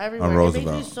to put them everywhere. On Roosevelt.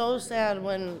 It makes me so sad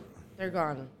when they're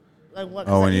gone. Like what?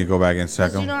 Oh, when you go back and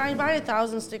check them? You know, I buy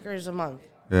 1,000 stickers a month.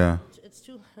 Yeah. It's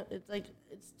too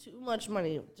much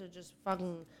money to just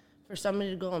fucking for somebody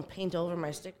to go and paint over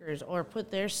my stickers or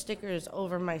put their stickers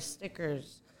over my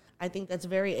stickers. I think that's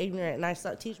very ignorant, and I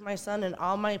teach my son and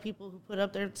all my people who put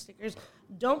up their stickers,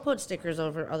 don't put stickers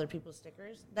over other people's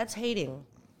stickers. That's hating.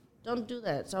 Don't do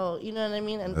that. So, you know what I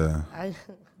mean? And yeah.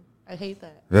 I hate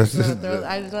that. I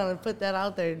just want to put that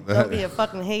out there. Don't be a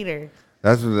fucking hater.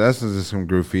 That's just some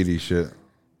graffiti shit.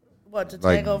 What, to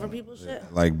tag over people's shit?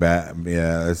 Like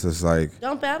yeah, it's just like...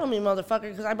 Don't battle me,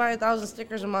 motherfucker, because I buy 1,000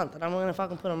 stickers a month, and I'm going to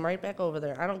fucking put them right back over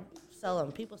there. I don't sell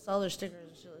them. People sell their stickers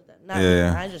and shit like that. Not me.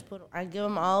 I just I give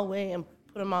them all away and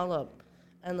put them all up.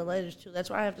 And the letters, too.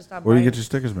 That's why I have to stop Where do you get your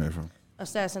stickers made from?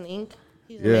 Assassin Ink.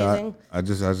 He's amazing.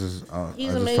 He's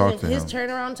amazing. Talked to his him.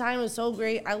 Turnaround time is so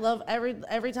great. I love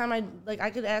every time I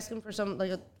could ask him for some,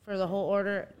 like, for the whole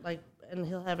order, like, and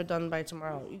he'll have it done by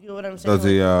tomorrow. You get what I'm saying? Does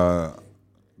he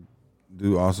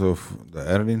do also the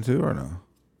editing too, or no?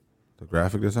 The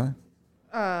graphic design?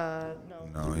 No.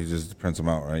 No, he just prints them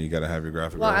out, right? You got to have your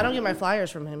graphic. Well, I don't get my flyers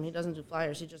from him. He doesn't do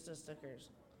flyers. He just does stickers.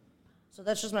 So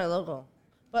that's just my logo.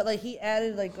 But like he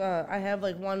added I have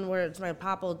like one where it's my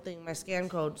Popple thing, my scan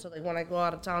code. So like when I go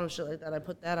out of town and shit like that, I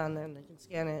put that on there and they can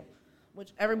scan it.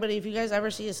 Which everybody, if you guys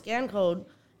ever see a scan code,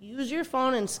 use your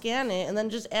phone and scan it, and then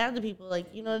just add the people.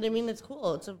 Like, you know what I mean? It's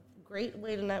cool. It's a great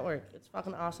way to network. It's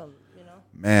fucking awesome, you know?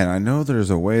 Man, I know there's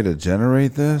a way to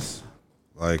generate this,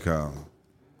 like,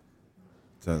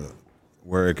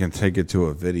 where it can take it to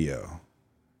a video.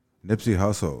 Nipsey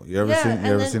Hussle. You ever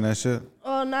seen that shit?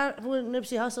 Oh, not with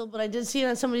Nipsey Hussle, but I did see it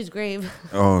on somebody's grave.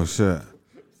 Oh, shit.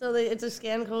 So it's a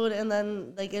scan code, and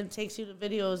then like it takes you to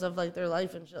videos of like their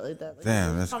life and shit like that. Like,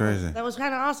 damn, that's crazy. That was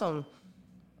kind of awesome.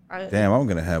 Damn, I'm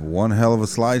gonna have one hell of a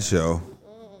slideshow.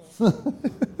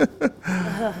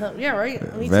 Yeah,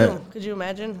 right. Me too. Could you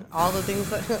imagine all the things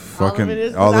that all the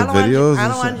videos? I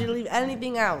don't want you to leave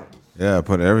anything out. Yeah,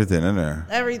 put everything in there.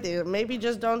 Everything. Maybe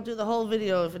just don't do the whole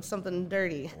video if it's something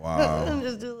dirty. Wow.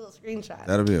 Just do a little screenshot.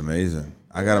 That'd be amazing.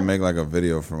 I gotta make like a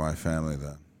video for my family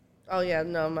then. Oh yeah,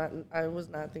 no, I was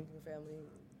not thinking family,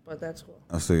 but that's cool.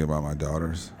 I was thinking about my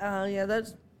daughters. Yeah,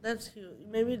 that's cute.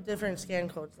 Maybe different scan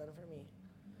codes then for me.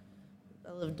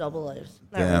 I live double lives.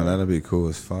 Damn, that'd be cool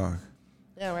as fuck.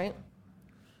 Yeah, right.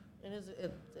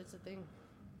 It's a thing.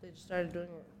 They just started doing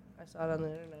it. I saw it on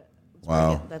the internet.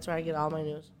 That's where I get all my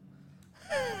news.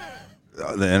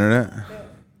 The internet?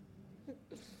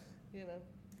 You know.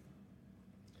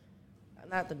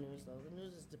 Not the news, though. The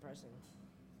news is depressing.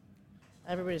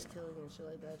 Everybody's killing and shit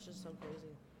like that. It's just so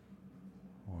crazy.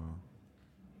 Wow.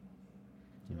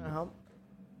 Do you want to help?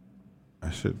 I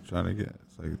should try to get.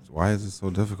 It's like, why is it so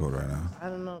difficult right now? I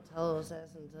don't know. Tell his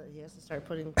ass until he has to start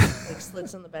putting like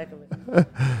slits in the back of it.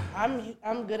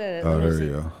 I'm good at it. Oh, Let me there see.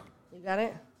 you go. You got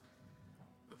it?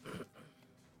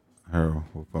 Here,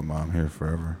 we'll put Mom here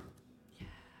forever.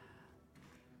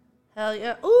 Hell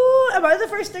yeah. Ooh, am I the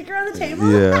first sticker on the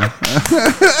table? Yeah.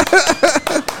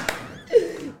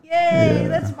 Yay,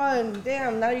 that's fun.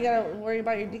 Damn, now you gotta worry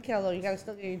about your decal though. You gotta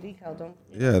still get your decal, don't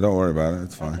you? Yeah, don't worry about it.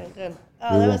 It's fine. Okay, good.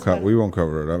 Oh, We won't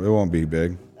cover it up. It won't be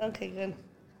big. Okay, good.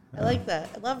 I like that.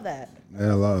 I love that.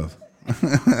 Yeah, love. That's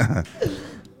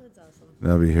awesome.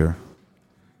 They'll be here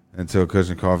until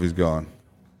Cushion Coffee's gone.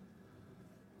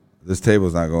 This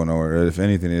table's not going nowhere. If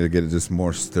anything, it'll get just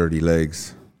more sturdy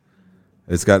legs.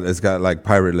 It's got like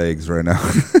pirate legs right now.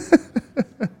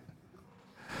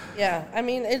 Yeah, I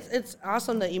mean it's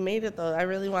awesome that you made it though. I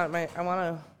really want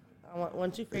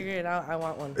once you figure it out, I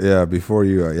want one. Yeah, before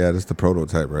you, this is the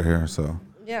prototype right here. So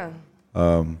Yeah.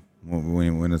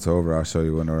 when it's over, I'll show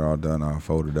you when they're all done. I'll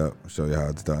fold it up, show you how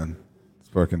it's done.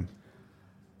 It's working.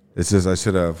 It's just I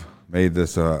should have made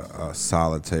this a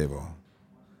solid table.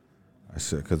 I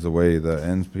should, because the way the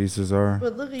end pieces are.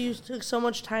 But look, you took so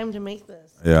much time to make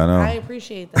this. Yeah, I know. I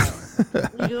appreciate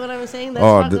that. You know what I'm saying? That's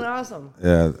fucking awesome.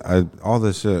 Yeah, all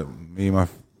this shit. Me, my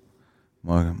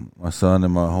son,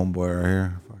 and my homeboy right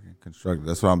here, fucking constructed.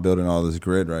 That's why I'm building all this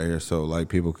grid right here, so like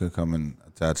people could come and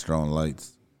attach their own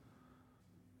lights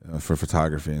for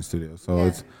photography and studio. So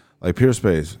it's like Peer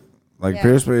Space.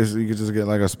 Peer Space, you could just get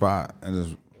like a spot and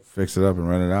just fix it up and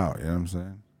rent it out. You know what I'm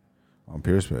saying? On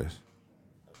Peer Space.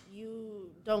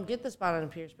 Don't get the spot on a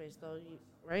Peer Space though,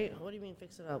 right? What do you mean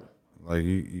fix it up? Like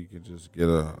you could just get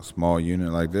a small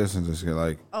unit like this and just get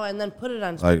like. Oh, and then put it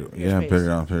on. Like Peer Space. put it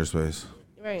on Peer Space.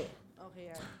 Right. Okay.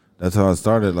 Yeah. That's how it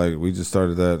started. Like we just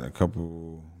started that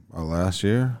last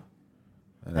year.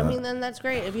 And, I mean, then that's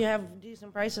great if you have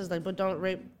decent prices, but don't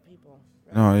rape people.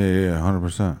 Right? No, yeah,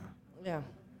 100%. Yeah.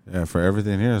 Yeah, for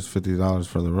everything here, it's $50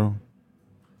 for the room.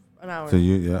 An hour. To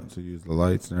use the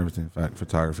lights and everything. In fact,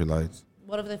 photography lights.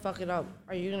 What if they fuck it up?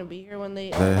 Are you gonna be here when they?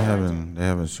 They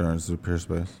have insurance through Peer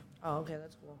Space. Oh, okay,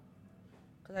 that's cool.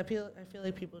 Cause I feel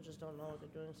like people just don't know what they're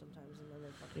doing sometimes, and then they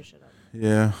fuck your shit up.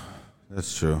 Yeah,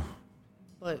 that's true.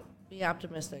 But be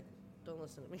optimistic. Don't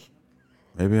listen to me.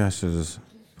 Maybe I should just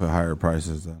put higher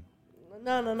prices then.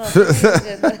 No.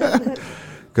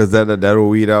 Because that'll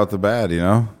weed out the bad, you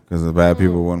know. Because the bad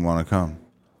people wouldn't want to come.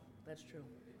 That's true.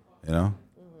 You know,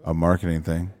 a marketing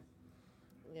thing.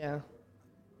 Yeah.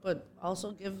 But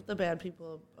also give the bad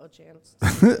people a chance.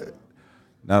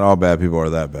 Not all bad people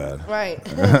are that bad. Right.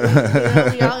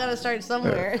 We all got to start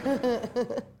somewhere.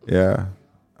 Yeah.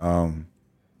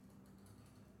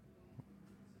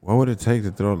 What would it take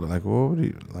to throw? Like, who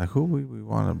would we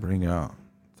want to bring out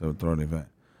to throw an event?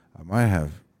 I might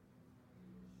have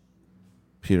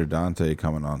Peter Dante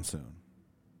coming on soon.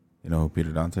 You know who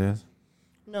Peter Dante is?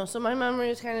 No, so my memory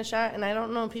is kind of shot, and I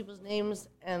don't know people's names,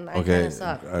 and I kind of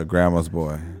suck. Grandma's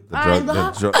Boy,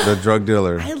 the drug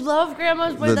dealer. I love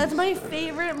Grandma's Boy. That's my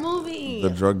favorite movie. The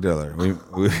drug dealer.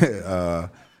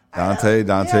 Dante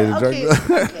the drug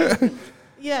dealer. Okay.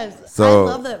 Yes, so,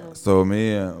 I love that movie. So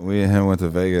we and him went to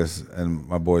Vegas, and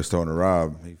my boy Stoner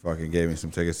Rob, he fucking gave me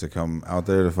some tickets to come out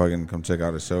there to fucking come check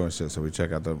out the show and shit. So we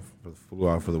flew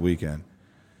out for the weekend,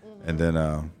 and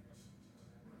then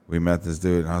we met this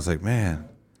dude, and I was like, man.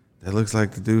 That looks like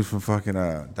the dude from fucking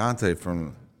Dante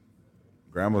from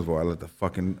Grandma's Boy. I let the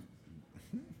fucking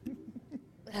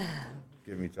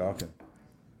get me talking.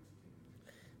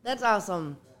 That's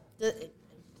awesome. Can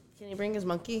he bring his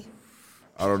monkey?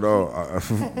 I don't know.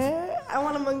 I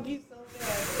want a monkey so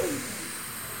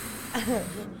bad.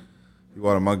 You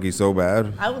want a monkey so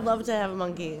bad? I would love to have a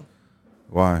monkey.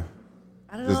 Why?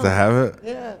 I don't know. Just to have it?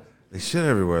 Yeah. They shit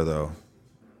everywhere though.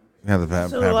 You have the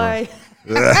So do I.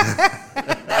 No,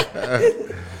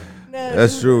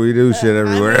 that's true. We do shit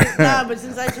everywhere. But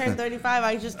since I turned 35,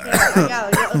 I just can't.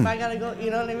 I gotta go. You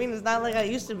know what I mean? It's not like I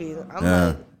used to be. I'm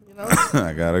like, you know.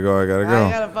 I gotta go. I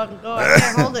gotta fucking go. I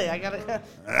can't hold it. I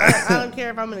don't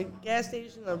care if I'm in a gas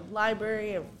station, a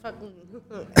library, a fucking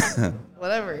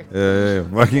whatever. Yeah.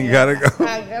 Fucking gotta go.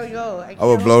 I gotta go. I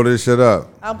will blow this shit up.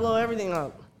 I'll blow everything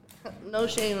up. No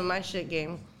shame in my shit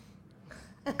game.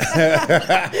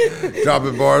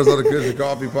 Dropping bars on the Kush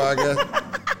Coffee podcast.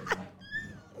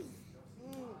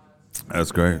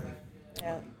 That's great.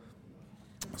 Yeah.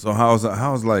 So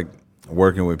how's like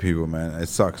working with people, man. It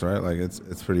sucks, right? Like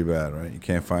it's pretty bad, right? You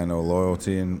can't find no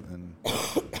loyalty in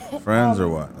friends or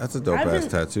what? That's a dope ass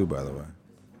tattoo, by the way.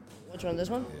 Which one? This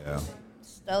one? Yeah.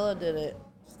 Stella did it.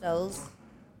 Stella's.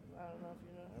 I don't know if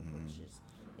you know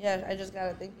her. Yeah, I just got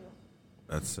it. Thank you.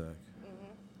 That's sick.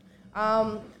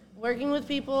 Working with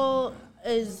people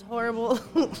is horrible,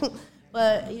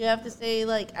 but you have to say,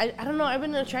 like, I don't know. I've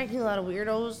been attracting a lot of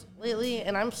weirdos lately,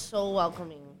 and I'm so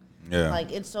welcoming. Yeah.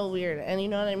 Like, it's so weird. And you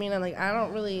know what I mean? And, like, I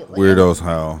don't really... Like, Weirdos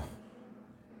how?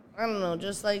 I don't know.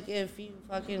 Just, like, if you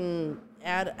fucking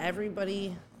add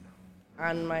everybody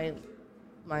on my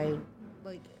like,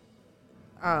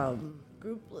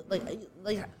 group,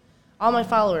 like all my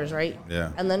followers, right?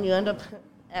 Yeah. And then you end up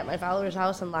at my follower's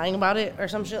house and lying about it or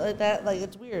some shit like that. Like,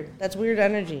 it's weird. That's weird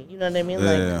energy. You know what I mean?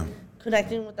 Yeah,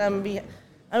 connecting with them.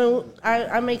 I mean,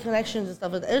 I make connections and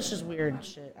stuff like that. It's just weird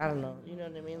shit. I don't know. You know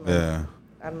what I mean? Like, yeah.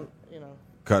 I'm, you know.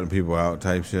 Cutting people out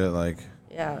type shit, like.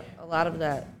 Yeah, a lot of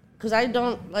that. Because I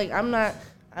don't, like, I'm not,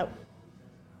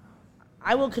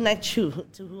 I will connect you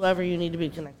to whoever you need to be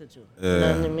connected to. Yeah. You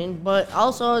know what I mean? But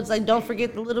also, it's like, don't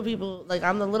forget the little people. Like,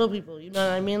 I'm the little people. You know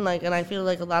what I mean? Like, and I feel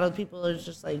like a lot of people are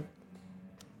just like,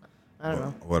 I don't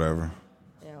know. Whatever.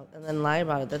 Yeah, and then lie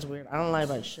about it. That's weird. I don't lie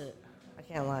about shit. I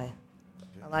can't lie.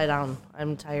 I lie down.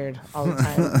 I'm tired all the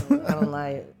time. I don't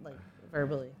lie, like,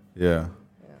 verbally. Yeah.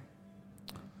 Yeah.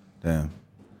 Damn.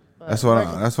 But That's what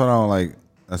I don't like.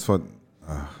 That's what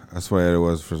it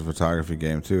was for the photography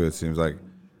game too. It seems like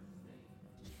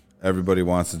everybody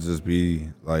wants to just be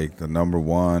like the number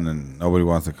one, and nobody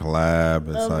wants to collab.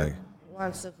 It's like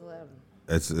wants to collab.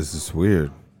 It's just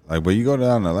weird. Like, but you go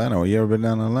down to Atlanta. You ever been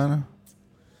down to Atlanta?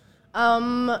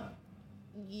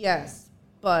 Yes,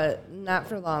 but not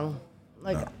for long.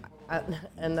 Like, I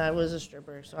was a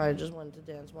stripper, so I just went to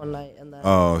dance one night and then.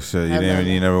 Oh shit!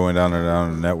 You never went down to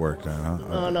network then, huh?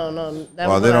 No. That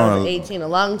was when I was 18, a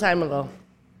long time ago.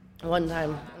 One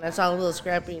time, and I saw a little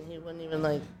Scrappy, and he wouldn't even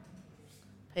like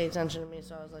pay attention to me.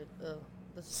 So I was like, "Ugh,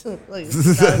 this is like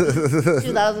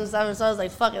 2007." So I was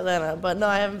like, "Fuck Atlanta," but no,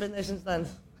 I haven't been there since then.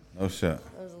 No shit.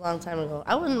 It was a long time ago.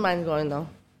 I wouldn't mind going though.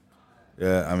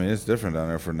 Yeah, I mean it's different down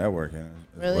there for networking.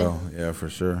 Really? Well, yeah, for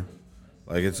sure.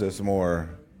 Like it's more,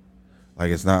 like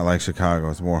it's not like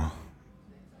Chicago. It's more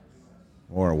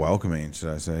welcoming, should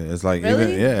I say? It's like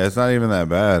really? It's not even that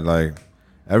bad. Like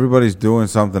everybody's doing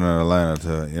something in Atlanta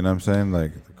to, you know what I'm saying?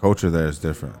 Like the culture there is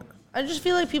different. I just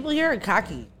feel like people here are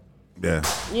cocky. Yeah.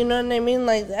 You know what I mean?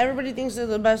 Like everybody thinks they're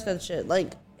the best at shit.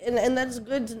 Like, and that's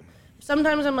good.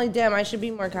 Sometimes I'm like, damn, I should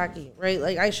be more cocky, right?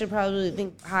 Like I should probably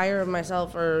think higher of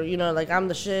myself, or you know, like I'm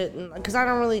the shit. And because I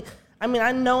don't really, I mean,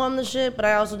 I know I'm the shit, but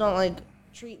I also don't like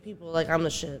treat people like I'm the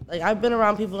shit. Like I've been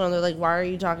around people and they're like, why are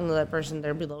you talking to that person?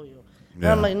 They're below you. And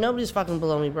I'm like, nobody's fucking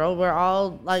below me, bro. We're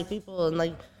all like people, and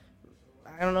like,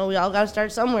 I don't know, we all gotta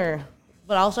start somewhere.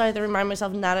 But also I have to remind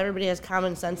myself not everybody has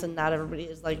common sense and not everybody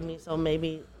is like me. So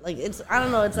maybe like it's, I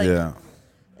don't know, it's like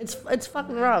it's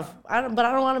fucking rough. But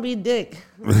I don't want to be a dick.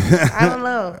 I don't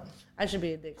know. I should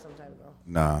be a dick sometime though.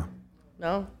 Nah.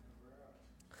 No?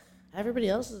 Everybody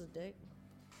else is a dick.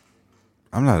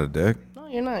 I'm not a dick. No,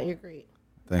 you're not. You're great.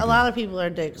 Thank a you. lot of people are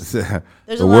dicks.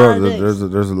 There's a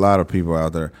lot of people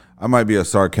out there. I might be a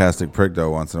sarcastic prick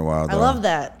though once in a while. Though. I love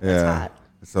that. That's hot.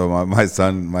 So my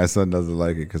son doesn't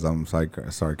like it because I'm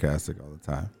sarcastic all the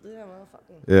time. Yeah, well,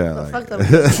 fucking. Yeah. Like, fuck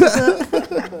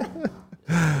them.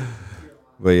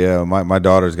 But yeah, my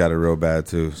daughter's got it real bad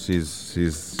too.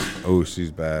 She's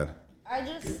bad. I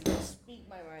just speak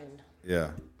my mind.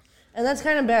 Yeah. And that's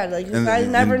kind of bad. Like, I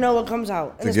never know what comes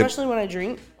out, and especially when I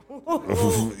drink.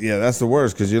 Yeah, that's the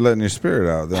worst because you're letting your spirit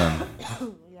out then.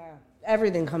 Yeah,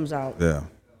 everything comes out. Yeah.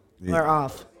 Or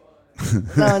off.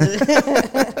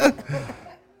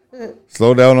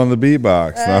 Slow down on the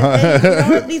beatbox. You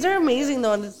know what? These are amazing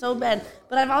though, and it's so bad.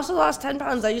 But I've also lost 10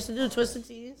 pounds. I used to do twisted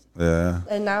teas. Yeah.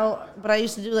 And now, but I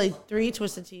used to do like 3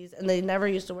 twisted teas, and they never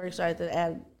used to work, so I had to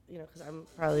add, you know, because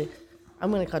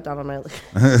I'm going to cut down on my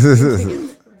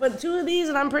liquor. But 2 of these,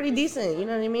 and I'm pretty decent. You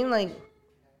know what I mean? Like,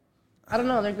 I don't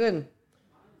know. They're good.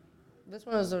 This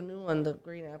one is a new one, the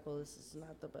green apple. This is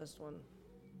not the best one.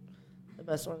 The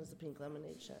best one is the pink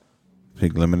lemonade shit.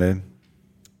 Pink lemonade?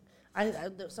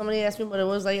 Somebody asked me what it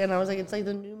was like, and I was like, it's like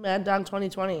the new Mad Dog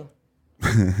 2020. Do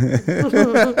you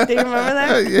remember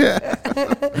that?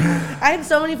 Yeah. I had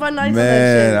so many fun nights on that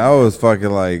Man, shit. I was fucking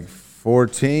like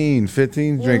 14,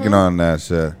 15 drinking on that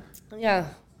shit. Yeah.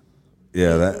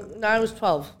 Yeah, that. No, I was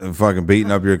 12. And fucking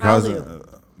beating up your How old cousin. are you?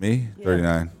 Me? Yeah.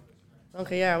 39.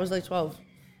 Okay, yeah, I was like 12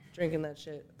 drinking that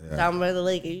shit. Down by the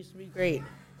lake. It used to be great.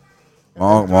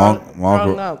 My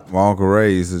Uncle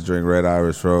Ray used to drink Red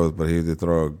Irish Rose, but he would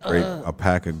throw a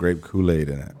pack of grape Kool-Aid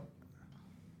in it.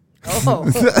 Oh,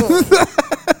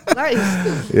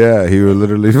 nice. Yeah, he would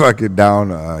literally fucking down.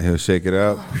 He'll shake it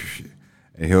up,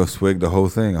 and he'll swig the whole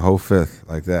thing, a whole fifth,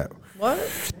 like that. What?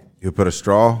 He'll put a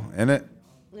straw in it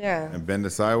Yeah. and bend it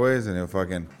sideways, and he'll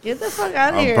fucking. Get the fuck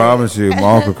out of I here. promise you,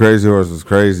 my uncle Crazy Horse was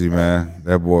crazy, man.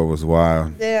 That boy was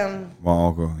wild. Damn. My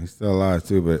uncle, he's still alive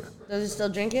too, but Does he still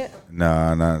drink it?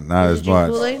 nah, not Does as he drink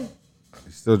much. Kool-Aid?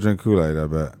 He still drink Kool-Aid, I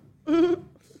bet.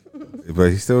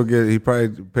 But he probably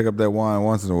pick up that wine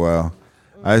once in a while.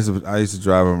 I used to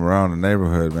drive him around the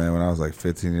neighborhood, man, when I was like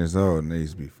 15 years old, and they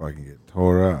used to be fucking get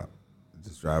tore up.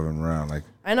 Just driving him around like.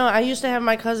 I know. I used to have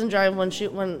my cousin drive when she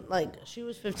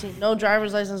was 15. No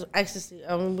driver's license, ecstasy.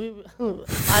 We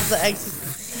lots of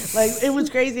ecstasy. Like, it was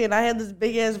crazy, and I had this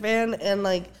big ass van, and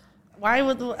like,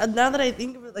 now that I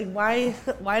think of it, like, why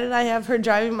did I have her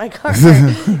driving my car?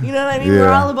 You know what I mean? Yeah.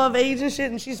 We're all above age and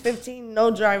shit, and she's 15, no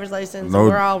driver's license. No. And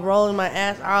we're all rolling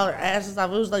our asses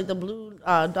off. It was like the blue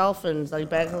dolphins, like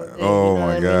back in the day. Oh, you know my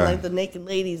what I God. mean? Like the naked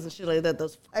ladies and shit like that.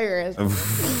 Those fire ass.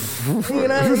 You know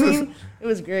what I mean? It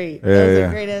was great. Yeah, It was yeah. a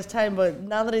great ass time. But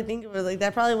now that I think of it, like,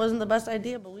 that probably wasn't the best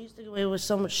idea. But we used to get away with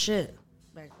so much shit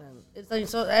back then. It's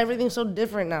like everything's so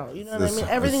different now. You know what I mean?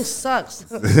 Everything sucks.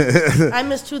 I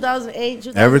miss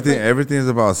 2008. Everything's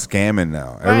about scamming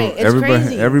now. Right, it's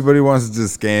crazy. Everybody wants to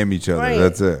just scam each other. Right.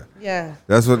 That's it. Yeah.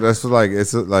 That's what like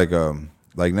it's like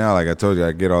now, like I told you,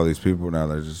 I get all these people now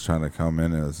that are just trying to come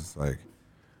in, and it's just like,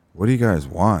 what do you guys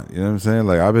want? You know what I'm saying?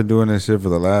 Like, I've been doing this shit for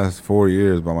the last 4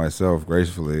 years by myself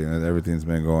gracefully, and everything's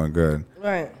been going good.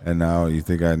 Right. And now you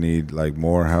think I need like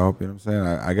more help? You know what I'm saying?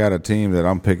 I got a team that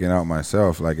I'm picking out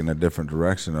myself, like in a different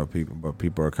direction of people, but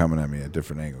people are coming at me at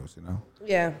different angles. You know?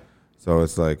 Yeah. So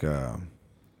it's like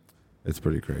it's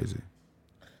pretty crazy.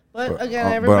 But again,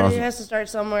 but everybody also- has to start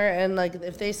somewhere, and like,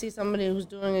 if they see somebody who's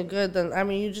doing it good, then I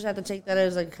mean, you just have to take that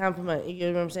as like a compliment. You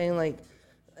get what I'm saying? Like,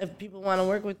 if people want to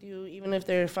work with you, even if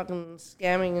they're fucking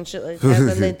scamming and shit like that,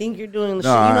 then they think you're doing the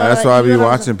shit. No, You know, that's like, why I you be know what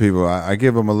I'm watching people. I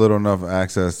give them a little enough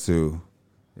access to, you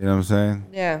know what I'm saying,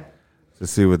 saying? to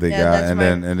see what they Yeah, got,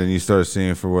 that's and then you start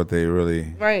seeing for what they really.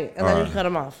 Yeah. Right. And then you cut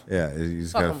them off. Yeah, you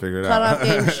just Fuck gotta 'em. figure it Cut out. off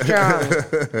game strong.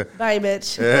 Bye,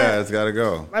 bitch. Yeah, it's gotta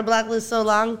go. My blacklist so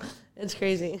long, it's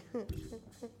crazy.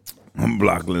 I'm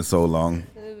blocking so long.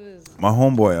 My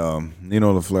homeboy,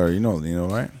 Nino LaFleur, you know Nino,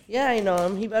 right? Yeah, I know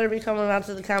him. He better be coming out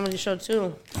to the comedy show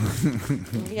too.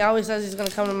 He always says he's gonna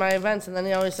come to my events, and then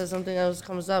he always says something else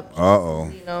comes up. Uh-oh.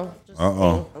 You know. Just,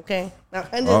 Uh-oh. Okay. Now,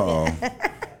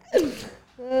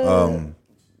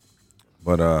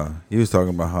 But he was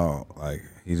talking about how like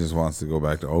he just wants to go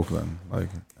back to Oakland, like,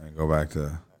 and go back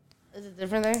to. Is it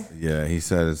different there? Yeah, he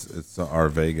said it's our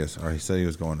Vegas, or he said he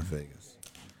was going to Vegas.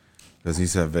 Because he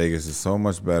said Vegas is so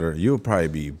much better. You'll probably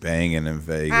be banging in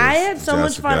Vegas. I had so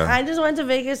much fun. Jessica. I just went to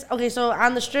Vegas. Okay, so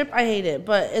on the Strip, I hate it,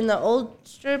 but in the old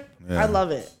Strip, Yeah. I love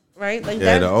it. Right? Like,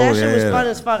 Yeah, that shit was fun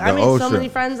as fuck. I the made old so many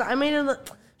Strip. friends. I made her.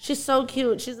 She's so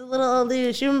cute. She's a little old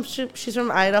lady. She's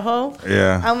from Idaho.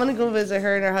 Yeah. I'm gonna go visit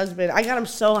her and her husband. I got him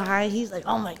so high. He's like,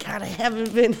 oh my God, I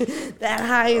haven't been that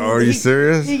high. Oh, are you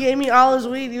serious? He gave me all his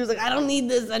weed. He was like, I don't need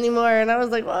this anymore. And I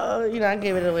was like, well, I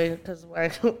gave it away because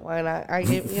why not? I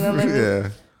gave, you know what I mean? Yeah.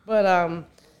 But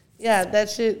yeah,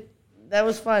 that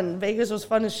was fun. Vegas was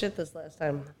fun as shit this last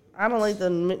time. I don't like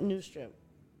the new Strip.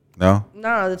 No?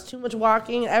 No, it's too much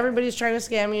walking. Everybody's trying to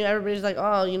scam you. Everybody's like, oh,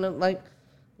 I'll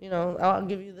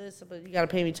give you this, but you gotta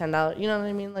pay me $10. You know what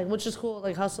I mean? Like, which is cool,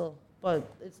 like hustle. But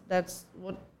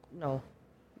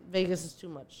Vegas is too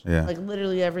much. Yeah. Like,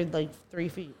 literally every 3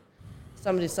 feet,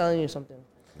 somebody's selling you something.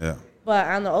 Yeah. But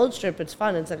on the old Strip, it's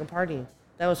fun. It's like a party.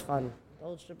 That was fun. The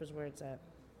old Strip is where it's at.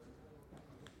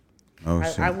 Oh,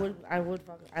 shit. I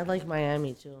like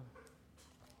Miami too.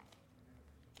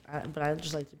 But I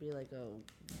just like to be like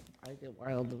I get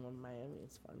wild in Miami.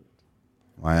 It's fun.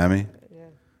 Miami? Yeah.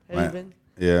 Have you been?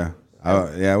 Yeah.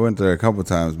 I went there a couple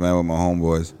times, man, with my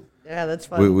homeboys. Yeah, that's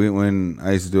fun. We when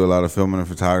I used to do a lot of filming and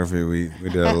photography, we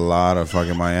did a lot of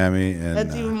fucking Miami. And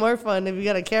That's even more fun if you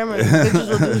got a camera. Bitches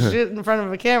will do shit in front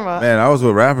of a camera. man, I was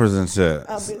with rappers and shit.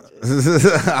 I'm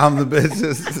I'm the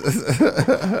bitches.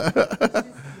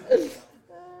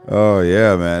 Oh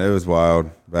yeah, man, it was wild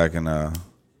back in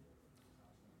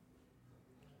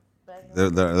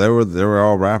they were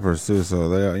all rappers too, so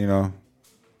they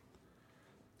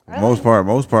most part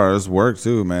it's work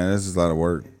too, man. This is a lot of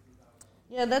work.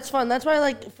 Yeah, that's fun. That's why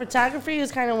like photography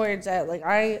is kind of where it's at. Like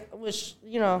I wish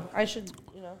I should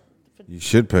You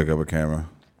should pick up a camera.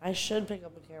 I should pick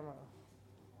up a camera.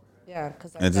 Yeah,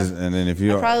 because And then if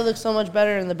you I probably look so much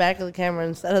better in the back of the camera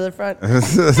instead of the front.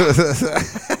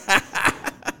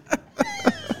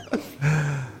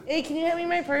 Hey, can you hand me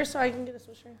my purse so I can get a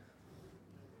swisher?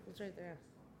 It's right there.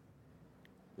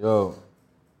 Yo,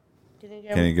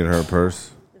 Can you get her a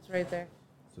purse? It's right there.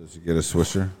 So she get a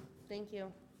Swisher? Thank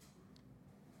you.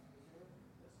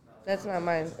 That's not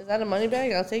mine. Is that a money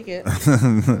bag? I'll take it.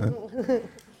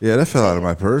 Yeah, that fell out of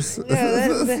my purse. Yeah,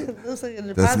 that looks like a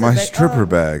deposit That's my bag. stripper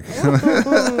bag.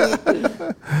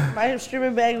 My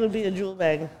stripper bag would be a jewel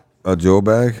bag. A jewel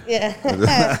bag? Yeah.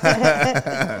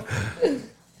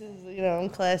 I'm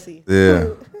classy. Yeah.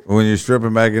 When you're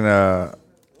stripping back in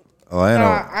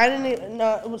Atlanta. I didn't even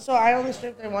know. So I only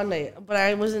stripped there one night, but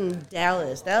I was in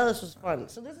Dallas. Dallas was fun.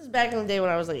 So this is back in the day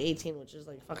when I was like 18, which is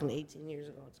like fucking 18 years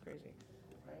ago. It's crazy.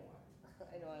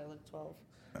 I know I look 12.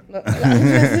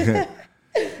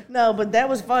 No, but that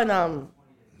was fun.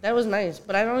 That was nice.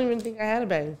 But I don't even think I had a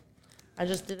bag. I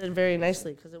just did it very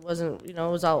nicely because it wasn't, it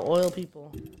was all oil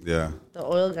people. Yeah. The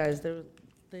oil guys, they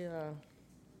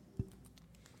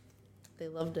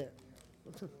loved it.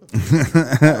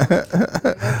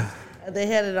 They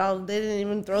had it all. They didn't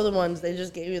even throw the ones. They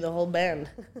just gave you the whole band.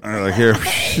 Like here.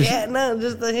 Yeah, no,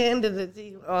 just the handed it to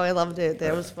you. Oh, I loved it.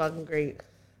 That was fucking great.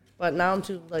 But now I'm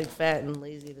too fat and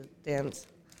lazy to dance.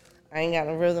 I ain't got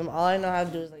no rhythm. All I know how to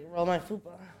do is roll my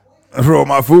fupa. Roll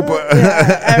my fupa.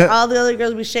 Yeah, all the other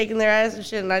girls be shaking their ass and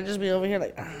shit, and I just be over here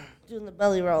doing the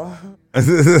belly roll.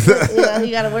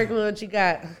 You gotta work with what you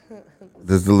got.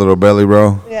 Just the little belly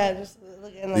roll. Yeah, just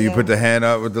looking. Do you put the hand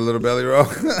up with the little belly roll?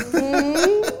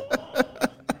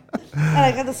 And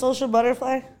I got the social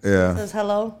butterfly. Yeah. It says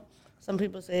hello. Some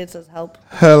people say it says help.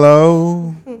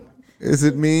 Hello. Is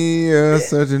it me you're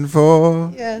searching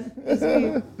for? Yeah, that's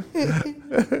me.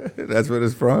 That's what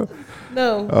it's from?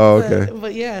 No. Oh, okay.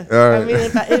 But yeah. All right. I mean,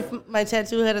 if my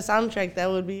tattoo had a soundtrack, that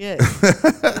would be it.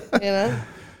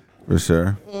 For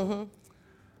sure. Mm-hmm.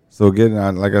 So getting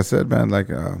on, like I said, man,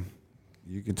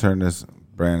 you can turn this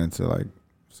brand into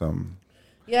some.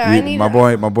 Yeah, my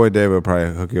boy David will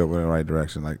probably hook you up in the right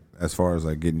direction, as far as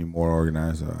getting you more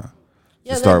organized.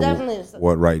 Yeah, to start definitely.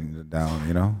 writing it down,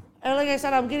 And like I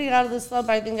said, I'm getting out of this slump.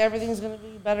 I think everything's gonna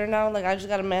be better now. I just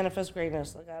gotta manifest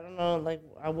greatness. I don't know,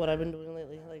 what I've been doing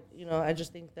lately. I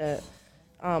just think that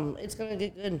it's gonna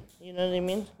get good. You know what I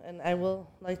mean? And I will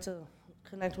like to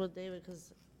connect with David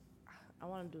because I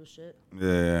want to do shit.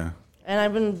 Yeah. And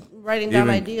I've been writing down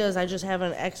ideas. I just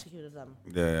haven't executed them.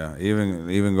 Yeah.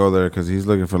 Even go there because he's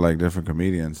looking for different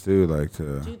comedians too. Do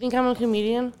you think I'm a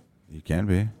comedian? You can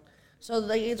be. So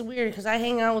it's weird because I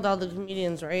hang out with all the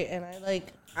comedians, right? And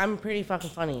I'm pretty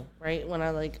fucking funny, right? When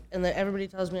and then everybody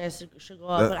tells me I should go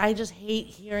out, but I just hate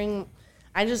hearing.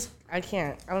 I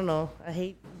can't. I don't know. I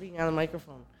hate being on the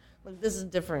microphone. This is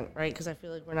different, right? Because I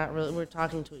feel like we're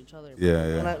talking to each other.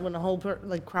 Yeah. When the whole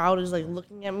crowd is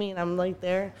looking at me and I'm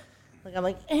there,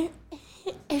 I'm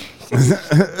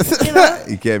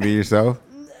You can't be yourself.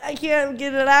 I can't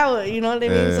get it out. You know what I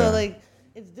mean? Yeah. So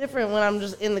it's different when I'm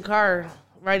just in the car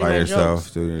writing by my yourself,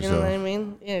 jokes. doing yourself. You know what I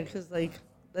mean? Yeah, because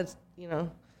that's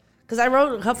because I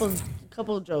wrote a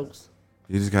couple of jokes.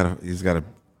 You just gotta.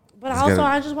 But also,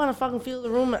 I just want to fucking feel the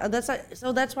room. That's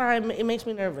why it makes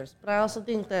me nervous. But I also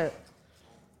think that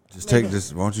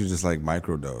won't you just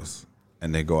microdose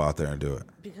and then go out there and do it?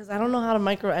 Because I don't know how to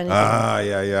micro anything.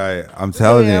 Yeah. I'm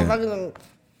telling you.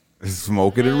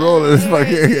 Smoking and rolling.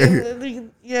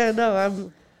 Yeah,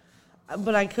 no,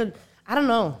 but I could. I don't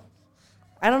know.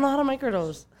 I don't know how to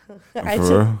microdose.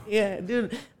 Yeah,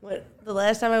 dude. The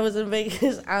last time I was in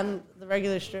Vegas on the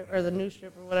regular strip or the new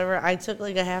strip or whatever, I took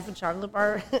a half a chocolate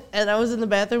bar and I was in the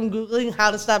bathroom Googling how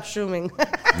to stop shrooming.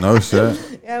 No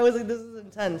shit. Yeah, I was this is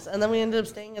intense. And then we ended up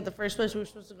staying at the first place. We were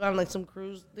supposed to go on some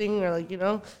cruise thing or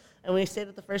and we stayed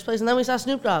at the first place and then we saw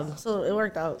Snoop Dogg. So it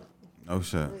worked out. No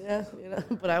shit. Yeah,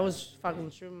 but I was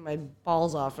fucking shrooming my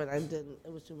balls off and I didn't.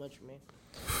 It was too much for me.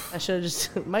 I should have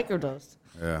just microdosed.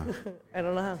 Yeah. I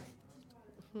don't know how.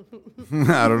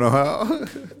 I don't know how.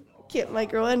 Can't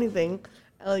micro anything.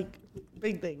 I like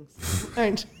big things.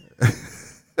 Aren't you?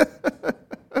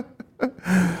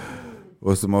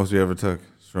 What's the most you ever took?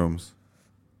 Shrooms.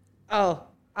 Oh,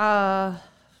 I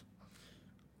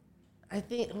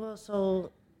think. Well,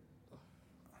 so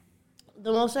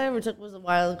the most I ever took was a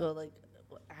while ago.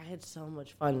 I had so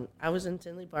much fun. I was in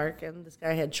Tinley Park, and this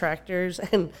guy had tractors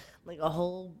and a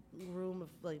whole room of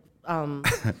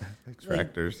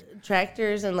tractors,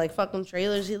 tractors and fucking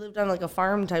trailers. He lived on a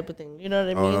farm type of thing. You know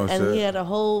what I mean? No and shit. He had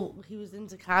he was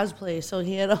into cosplay, so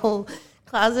he had a whole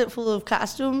closet full of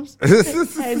costumes.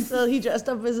 And so he dressed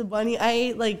up as a bunny. I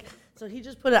ate so he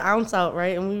just put an ounce out,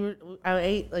 right? And I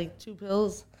ate 2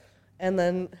 pills. And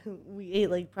then we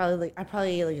ate I probably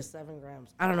ate 7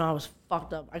 grams. I don't know. I was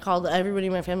fucked up. I called everybody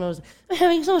in my family. I was I'm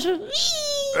having so much. You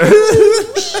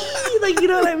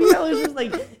know what I mean? I was just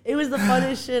it was the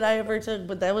funnest shit I ever took.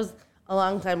 But that was a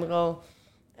long time ago.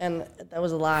 and that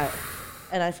was a lot.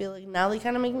 And I feel like now they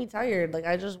kind of make me tired. Like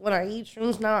when I eat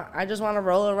shrooms now, I just want to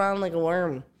roll around like a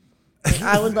worm. Like,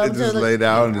 I would love to just lay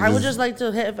down. I would just like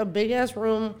to have a big ass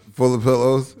room full of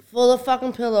pillows, full of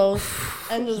fucking pillows,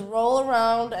 and just roll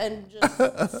around and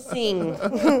just sing.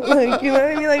 Like, you know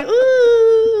what I mean? Like,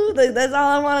 ooh, like that's all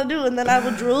I want to do. And then I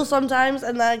would drool sometimes,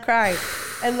 and then I cry,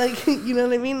 and like, you know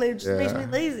what I mean? Like, it just makes me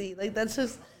lazy. Like that's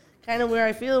just kind of where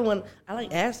I feel when I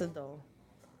like acid though.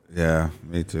 Yeah,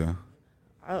 me too.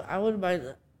 I would buy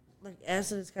like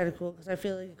acid is kind of cool because I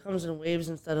feel like it comes in waves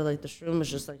instead of like the shroom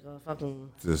is just like a fucking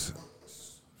just.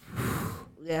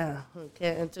 Yeah,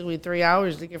 it took me 3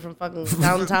 hours to get from fucking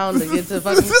downtown to get to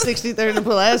fucking 63rd and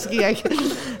Pulaski.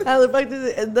 How the fuck did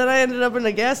it? And then I ended up in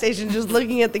a gas station just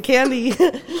looking at the candy.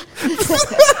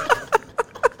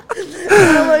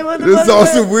 I'm like, what the this fuck is all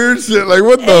some weird shit. Like,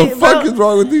 what the fuck is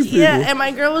wrong with these people? Yeah, and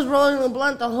my girl was rolling the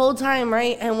blunt the whole time,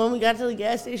 right? And when we got to the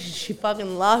gas station, she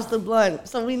fucking lost the blunt.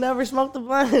 So we never smoked the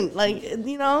blunt. Like,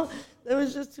 you know, it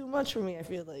was just too much for me, I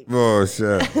feel like. Oh,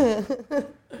 shit.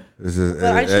 But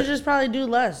I should just probably do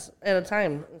less at a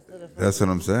time. Instead of that's what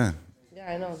I'm saying.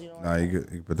 Yeah, I know. You nah, you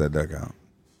can put that deck out.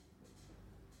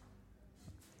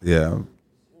 Yeah.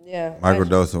 Yeah.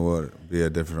 Microdosing would be a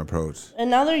different approach. And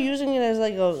now they're using it as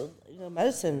like a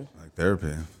medicine. Like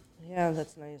therapy. Yeah,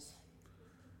 that's nice.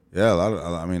 Yeah,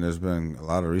 I mean, there's been a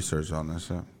lot of research on this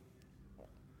shit.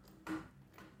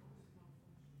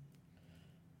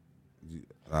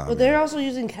 But they're also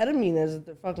using ketamine as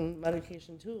the fucking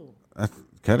medication too.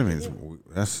 Ketamine's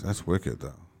that's wicked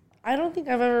though. I don't think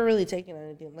I've ever really taken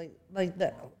anything like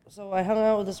that. So I hung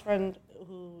out with this friend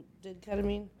who did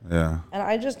ketamine. Yeah. And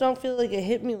I just don't feel like it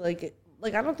hit me like it.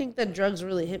 Like I don't think that drugs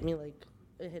really hit me like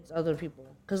it hits other people.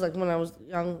 Because like when I was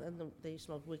young and they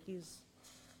smoked wickies,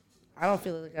 I don't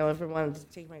feel like I ever wanted to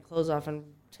take my clothes off and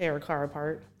tear a car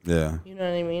apart. Yeah. You know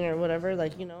what I mean, or whatever.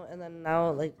 Like and then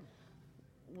now like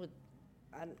with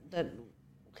that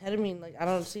ketamine, like I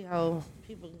don't see how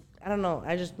people. I don't know.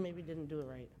 I just maybe didn't do it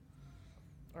right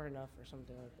or enough or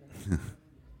something like that.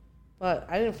 But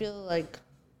I didn't feel like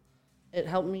it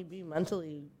helped me be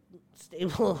mentally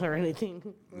stable or anything.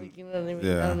 Like you know what I mean?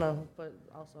 Yeah. I don't know. But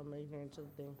also I'm ignorant to the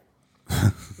thing.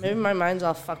 Maybe my mind's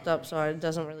all fucked up, so it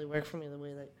doesn't really work for me the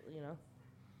way that you know.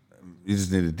 You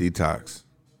just need a detox.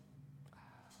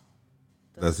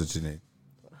 That's what you need.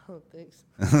 Oh, thanks.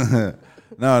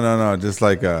 No. Just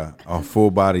like a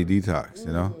full body detox,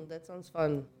 you know? That sounds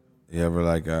fun. You ever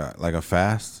like a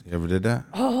fast? You ever did that?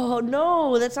 Oh,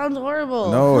 no. That sounds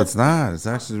horrible. No, it's not. It's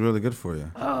actually really good for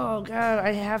you. Oh, God.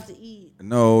 I have to eat.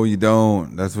 No, you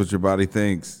don't. That's what your body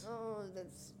thinks. Oh,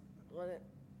 that's what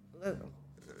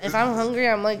if I'm hungry,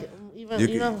 I'm like, even,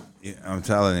 you know. Yeah, I'm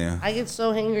telling you. I get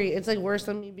so hangry. It's like worse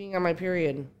than me being on my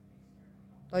period.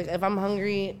 Like, if I'm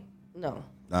hungry, no.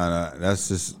 No, that's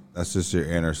just your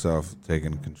inner self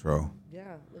taking control. Yeah,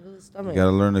 look at the stomach. You got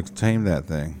to learn to tame that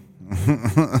thing.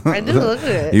 I do look at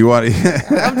it. You want?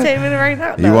 I'm taming it right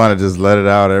now. You want to just let it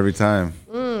out every time.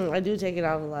 I do take it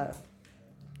out a lot.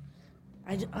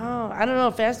 I don't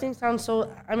know. Fasting sounds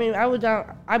so. I mean,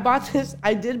 I bought this.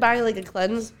 I did buy like a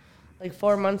cleanse, like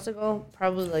 4 months ago.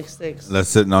 Probably like 6. That's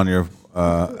sitting on your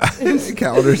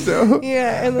calendar still.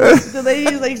 Yeah, and the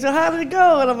lady's like, "So how did it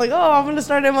go?" And I'm like, "Oh, I'm gonna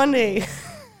start it Monday."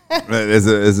 Is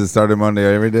it starting Monday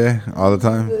every day, all the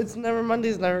time? It's never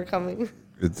Monday's never coming.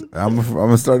 I'm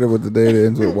gonna start it with the day that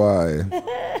ends with Y.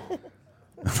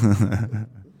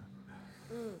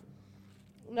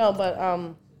 No, but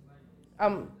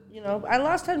I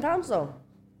lost 10 pounds though.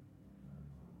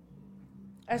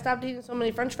 I stopped eating so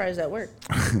many French fries at work.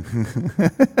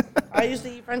 I used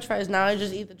to eat French fries. Now I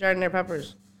just eat the jardinere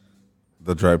peppers.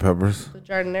 The dry peppers. The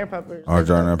jardinere peppers. Or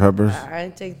jardinere peppers. I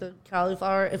take the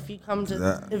cauliflower. If you come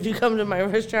to my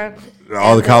restaurant,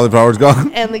 all the cauliflower's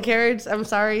gone. And the carrots. I'm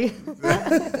sorry.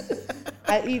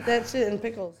 I eat that shit and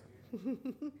pickles.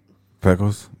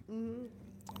 Pickles. Mm-hmm.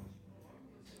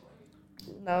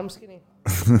 Now I'm skinny.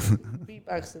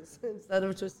 Beatboxes instead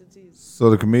of twisted teas.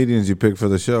 So the comedians you picked for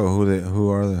the show,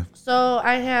 who are they? So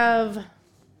I have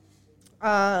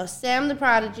Sam the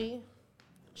Prodigy,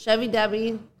 Chevy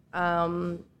Debbie,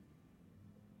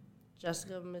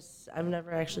 Jessica Miss. I've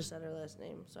never actually said her last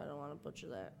name, so I don't want to butcher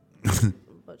that.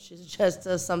 But she's just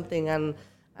something on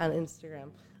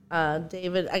Instagram.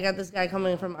 David, I got this guy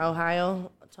coming from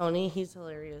Ohio, Tony. He's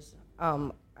hilarious. I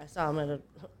saw him at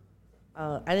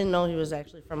I didn't know he was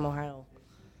actually from Ohio.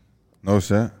 No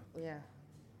shit. Yeah.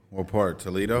 What part?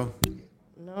 Toledo?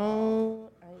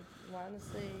 No, I want to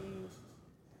say.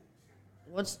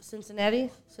 What's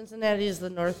Cincinnati? Cincinnati is the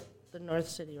north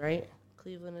city, right?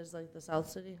 Cleveland is like the south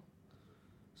city.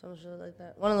 Some shit like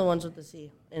that. One of the ones with the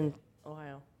C in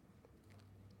Ohio.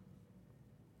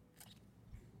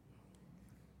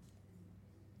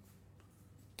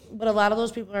 But a lot of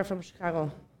those people are from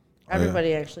Chicago.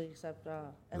 Everybody actually, except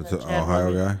and It's then an Chad Ohio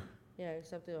Ruby. guy? Yeah,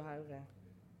 except the Ohio guy.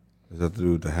 Is that the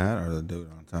dude with the hat or the dude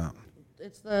on top?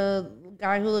 It's the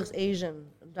guy who looks Asian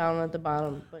down at the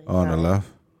bottom. But he's On the not. left?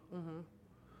 Mm-hmm.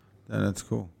 Then that's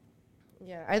cool.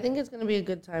 Yeah, I think it's going to be a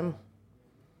good time.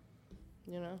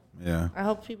 You know? Yeah. I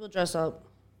hope people dress up.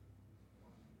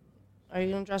 Are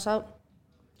you going to dress up?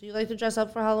 Do you like to dress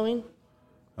up for Halloween?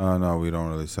 No, we don't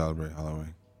really celebrate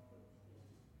Halloween.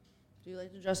 Do you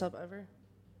like to dress up ever?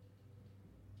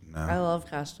 No. I love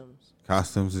costumes.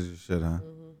 Costumes is your shit, huh?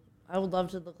 Mm-hmm. I would love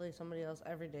to look like somebody else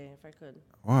every day if I could.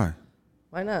 Why?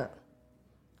 Why not?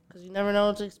 Because you never know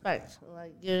what to expect.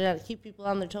 Like, you got to keep people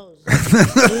on their toes. You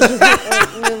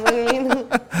know what I mean?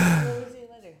 See you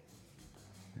later.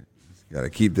 You gotta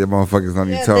keep them motherfuckers on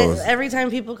your toes. Every time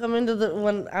people come into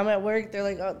when I'm at work, they're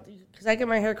like, oh, because I get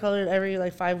my hair colored every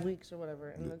like 5 weeks or whatever,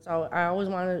 and that's all. I always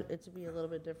wanted it to be a little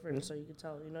bit different, so you could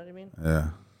tell. You know what I mean? Yeah.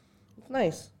 It's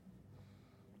nice.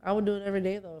 I would do it every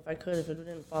day though if I could, if it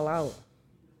didn't fall out.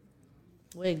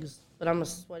 Wigs, but I'm a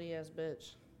sweaty ass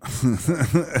bitch.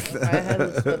 If my head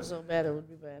would sweat so bad, it would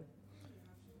be bad.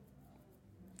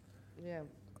 Yeah.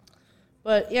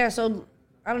 But yeah, so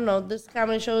I don't know. This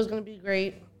comedy show is gonna be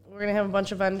great. We're gonna have a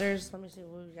bunch of vendors. Let me see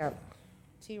what we got.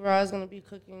 T Raw is gonna be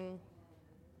cooking.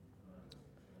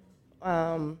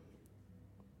 Who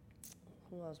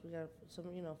else? We got some,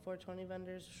 420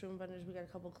 vendors, shroom vendors. We got a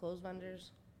couple clothes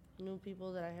vendors, new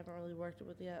people that I haven't really worked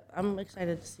with yet. I'm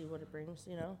excited to see what it brings.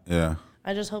 Yeah.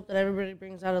 I just hope that everybody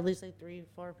brings out at least like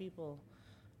 3-4 people,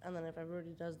 and then if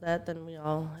everybody does that, then we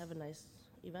all have a nice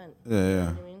event. Yeah, You know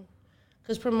yeah. what I mean?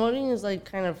 Because promoting is like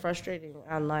kind of frustrating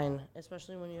online,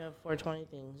 especially when you have 420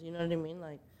 things. You know what I mean?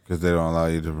 Like, Because they don't allow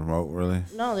you to promote, really?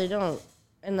 no, they don't,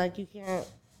 and like you can't.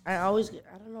 I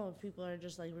don't know if people are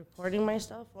just like reporting my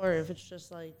stuff or if it's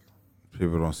just like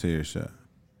People don't see your shit.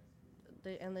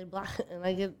 they block, and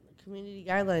I get community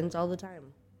guidelines all the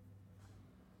time.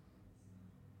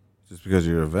 Just because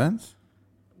of your events?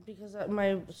 Because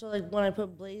like when I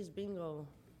put Blaze Bingo,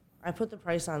 I put the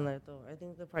price on there though. I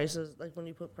think the prices, like when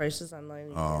you put prices online,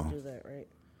 you can't do that, right?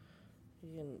 You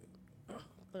can,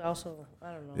 but also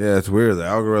I don't know. Yeah, it's weird. The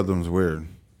algorithm's weird.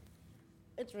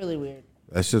 It's really weird.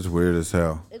 That shit's weird as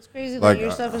hell. It's crazy Like, that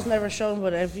your stuff is never shown,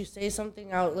 but if you say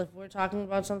something out, like we're talking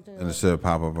about something, And it should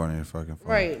pop up on your fucking phone.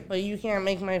 right? But you can't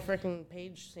make my freaking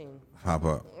page sing, Pop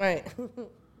up. right?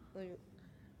 Like,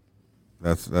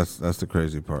 That's the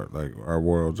crazy part. Like, our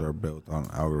worlds are built on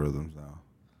algorithms now.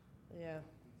 yeah.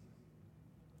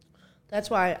 That's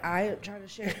why I try to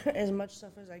share as much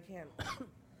stuff as I can,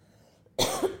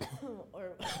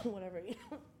 or whatever.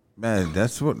 Man,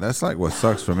 that's like what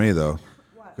sucks for me though.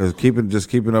 Because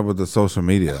keeping up with the social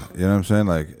media, you know what I'm saying?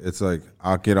 Like, it's like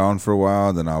I'll get on for a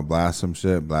while, then I'll blast some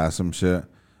shit,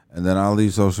 and then I'll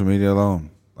leave social media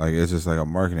alone. Like, it's just like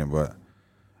I'm marketing. But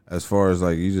as far as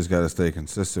like, you just got to stay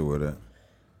consistent with it.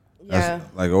 Yeah.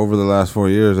 Like, over the last 4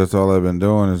 years, that's all I've been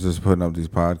doing is just putting up these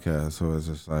podcasts. So it's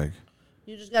just like,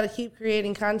 You just got to keep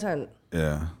creating content,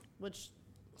 yeah, which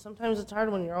sometimes it's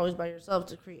hard when you're always by yourself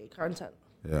to create content.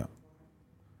 yeah.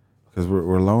 Because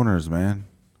we're loners, man.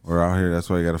 We're out here. That's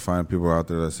why you got to find people out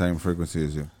there the same frequency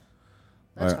as you.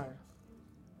 That's Like- hard.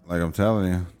 Like I'm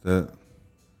telling you, that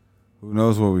who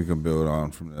knows what we can build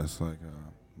on from this, like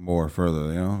more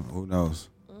further, who knows?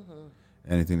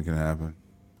 Mm-hmm. Anything can happen.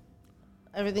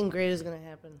 Everything great is going to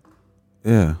happen.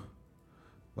 Yeah.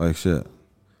 Like shit.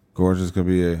 Gorgeous could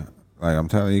be like I'm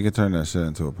telling you, you could turn that shit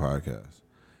into a podcast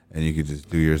and you could just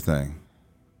do your thing.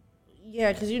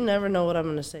 Yeah, because you never know what I'm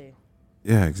going to say.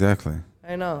 Yeah, exactly.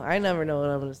 I know. I never know what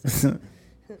I'm going to say.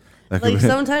 That could Like, be-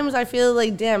 sometimes I feel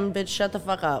like, damn, bitch, shut the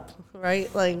fuck up,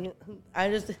 right? Like, I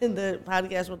just did the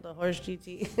podcast with the horse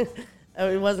GT.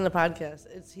 It wasn't a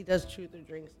podcast. He does truth or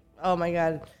drinks. Oh, my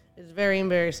God. It's very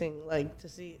embarrassing, like, to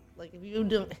see, like, if you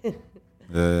do...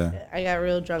 yeah. I got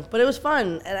real drunk, but it was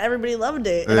fun, and everybody loved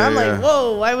it. And Yeah, I'm yeah. like,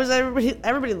 whoa, why was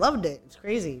everybody loved it? It's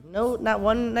crazy. No, not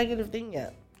one negative thing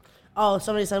yet. Oh,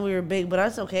 somebody said we were big, but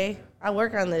that's okay. I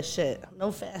work on this shit.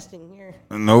 No fasting here.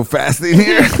 No fasting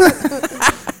here.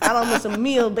 I don't miss a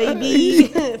meal, baby.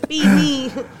 Feed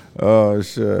me. Oh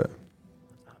shit.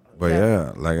 But Yeah.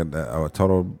 yeah, like a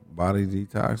total body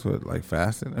detox with like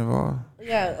fasting involved.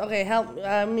 Yeah, okay, help.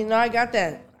 I mean, no, I got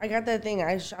that. I got that thing.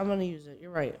 I'm going to use it.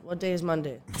 You're right. What day is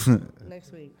Monday?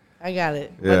 Next week. I got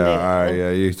it. Yeah, Monday. all right, yeah,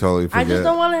 you totally forget. I just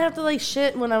don't want to have to, like,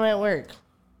 shit when I'm at work.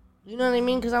 You know what I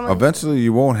mean? Because I'm like, Eventually,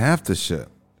 you won't have to shit.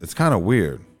 It's kind of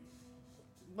weird.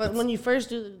 but when you first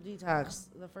do the detox,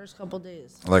 the first couple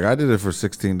days, Like, I did it for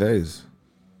 16 days.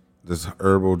 Just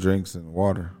herbal drinks and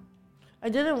water. I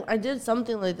did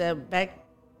something like that back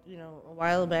you know, a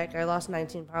while back, I lost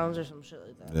 19 pounds or some shit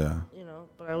like that. Yeah. You know,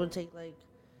 but I would take like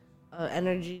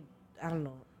energy. I don't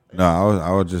know. No,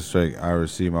 I would just straight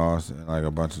Irish sea moss and like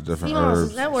a bunch of different Sea moss, herbs.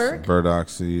 does that work? Burdock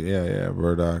seed,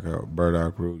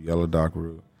 burdock root, yellow dock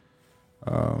root.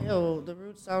 Yo, the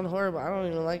roots sound horrible. I don't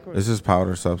even like roots. It's just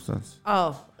powder substance.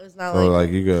 Oh, it's not So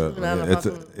like you chewing on go. a It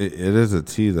fucking- is a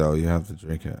tea though. You have to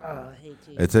drink it. Oh, I hate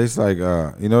tea. It tastes like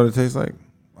you know what it tastes like?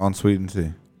 Unsweetened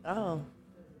tea. Oh,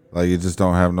 Like you just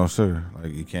don't have no sugar.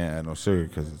 Like you can't add no sugar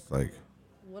because it's like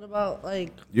what about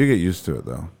like? you get used to it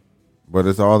though. But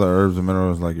it's all the herbs and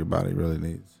minerals like your body really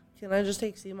needs. Can I just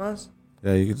take sea moss?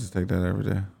 Yeah, you can just take that every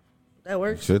day. That You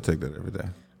works. should take that every day.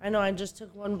 I know. I just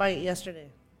took one bite yesterday.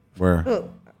 Where?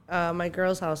 My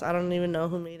girl's house. I don't even know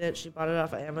who made it. She bought it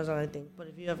off of Amazon, I think. But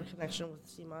if you have a connection with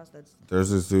sea moss, that's. There's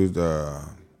this dude.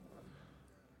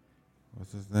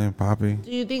 What's his name? Poppy. Do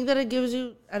you think that it gives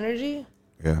you energy?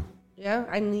 Yeah. Yeah,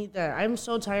 I need that. I'm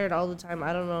so tired all the time.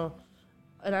 I don't know,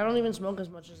 and I don't even smoke as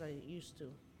much as I used to.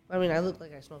 I mean, I look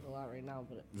like I smoke a lot right now,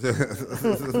 but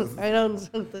I don't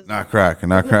smoke this. Not crack.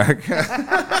 Not crack.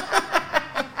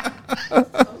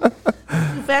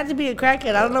 Too fat to be a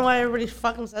crackhead. I don't know why everybody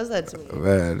fucking says that to me.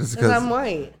 Man, it's Because I'm because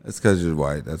white. it's because you're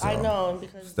white. That's all. I know, and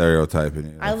because Stereotyping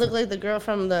you. I look like the girl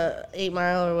from the 8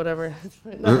 Mile or whatever.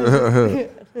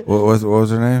 What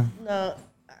was her name? No,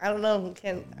 I don't know.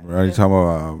 Can't. Are you talking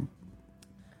about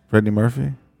Brittany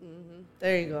Murphy?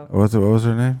 There you go. What was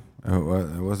her name?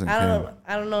 It wasn't I Kim. don't know.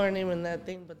 I don't know her name in that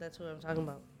thing, but that's what I'm talking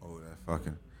about. Oh,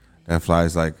 that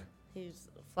flies like. He's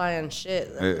flying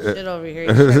shit. That's shit over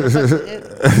here. He's trying to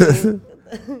touch it.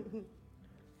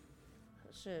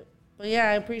 Shit. But yeah,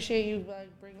 I appreciate you like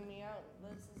bringing me out.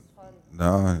 This is fun.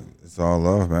 No, it's all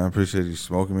love, man. I appreciate you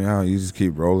smoking me out. You just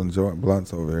keep rolling joint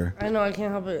blunts over here. I know I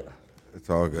can't help it. It's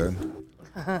all good.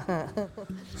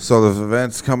 So the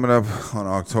event's coming up on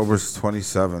October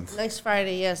 27th. Next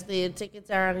Friday, yes, the tickets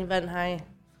are on Event High.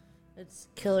 It's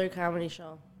Killer Comedy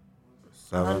Show.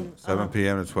 7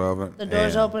 p.m. to 12. The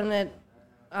doors a.m. open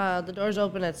at the doors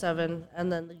open at 7, and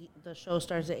then the show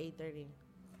starts at 8:30.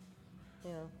 You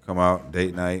know, Come out,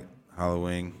 date night,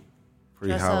 Halloween,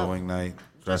 pre-Halloween night.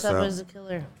 dress up as a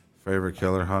killer. Favorite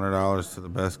killer, $100 to the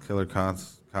best killer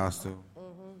costume.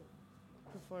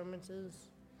 Performances.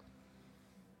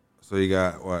 So you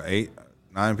got what,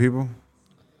 9 people,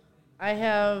 I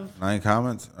have 9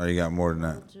 comments, or you got more than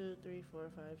that? 1, 2, 3, 4,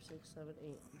 5, 6, 7,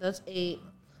 8. That's 8,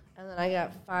 and then I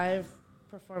got 5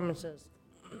 performances,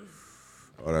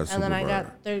 Oh, that's and then super I bright.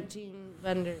 got 13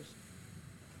 vendors.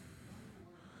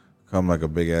 Come like a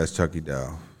big ass Chucky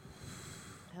doll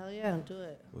Hell yeah, do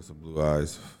it. with some blue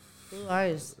eyes. Blue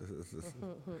eyes.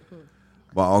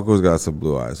 My uncle's got some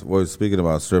blue eyes. Well, speaking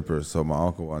about strippers, so my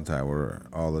uncle one time we were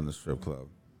all in the strip club,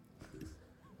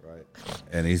 right?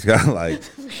 And he's got like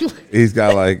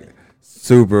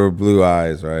super blue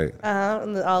eyes, right?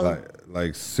 And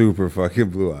Like super fucking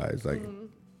blue eyes, like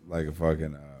a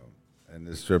fucking. And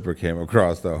this stripper came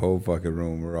across the whole fucking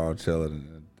room. We're all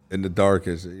chilling in the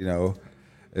darkest, you know.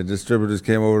 And this stripper just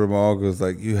came over to my uncle, was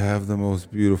like, "You have the most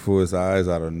beautifulest eyes,"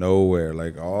 out of nowhere,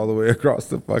 like all the way across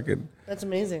the fucking. That's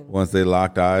amazing. Once they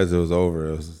locked eyes, it was over.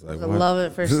 It was just like, I what? love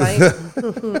it for sight.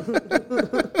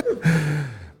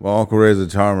 My Uncle Ray's a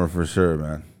charmer for sure,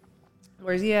 man.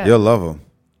 Where's he at? You'll love him.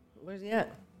 Where's he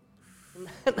at?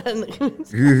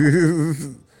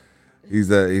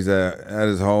 He's at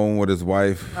his home with his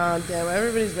wife. Oh, damn.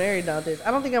 Everybody's married nowadays.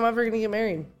 I don't think I'm ever going to get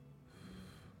married.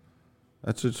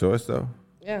 That's your choice, though.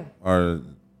 Yeah. Or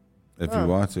if you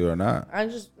want to or not.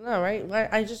 No, right?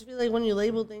 I just feel like when you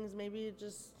label things, maybe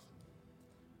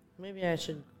I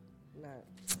should not.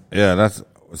 Yeah,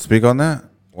 speak on that.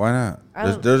 Why not? I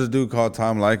don't- There's a dude called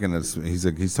Tom Lycan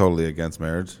he's totally against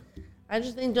marriage. I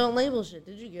just think don't label shit.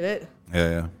 Did you get it?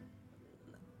 Yeah.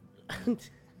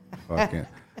 Fucking.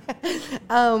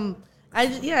 I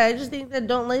just think that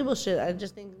don't label shit. I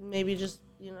just think maybe just,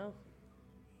 you know.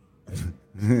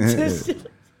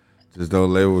 Just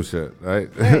don't label shit, right?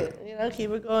 Right, you know, keep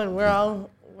it going. We're all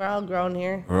grown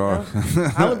here. We're all-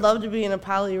 I would love to be in a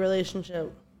poly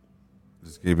relationship.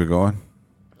 Just keep it going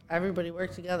Everybody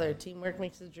work together. Teamwork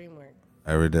makes the dream work.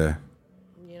 every day.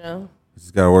 You know? You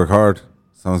just gotta work hard.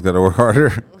 Someone's gotta work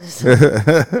harder.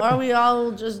 Or we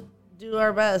all just do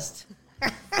our best.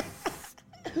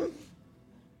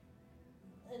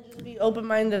 And just be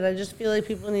open-minded. I just feel like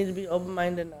people need to be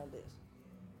open-minded nowadays.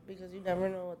 Because you never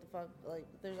know what the fuck, like,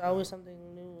 there's always something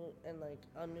new and, like,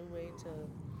 a new way to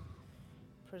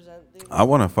present things. I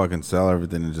want to fucking sell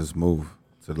everything and just move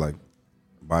to like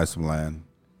buy some land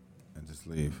and just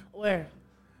leave. Where?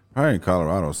 Probably in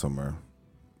Colorado somewhere.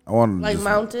 I want Like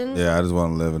mountains? Yeah, I just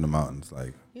want to live in the mountains.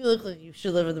 Like You look like you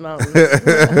should live in the mountains.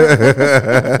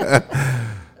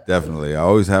 Definitely. I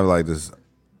always have like this,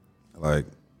 like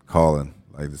calling,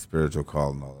 like the spiritual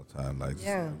calling all the time, like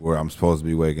where I'm supposed to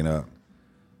be waking up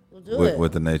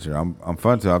with the nature. I'm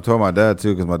fun too. I've told my dad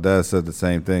too because my dad said the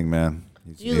same thing, man.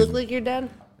 Do you look like your dad?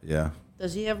 Yeah.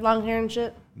 Does he have long hair and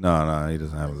shit? No, he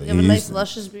doesn't have. Does he have a nice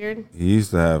luscious beard? He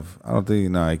used to have. I don't think.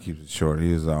 No, he keeps it short.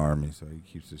 He is the army, so he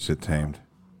keeps his shit tamed.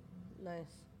 Nice.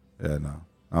 Yeah, no,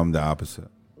 I'm the opposite.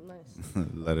 Nice.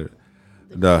 Let it.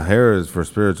 The hair is for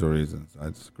spiritual reasons. I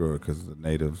just grew it because the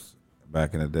natives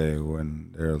back in the day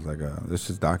when there was like this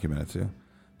is documented too.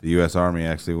 The U.S. Army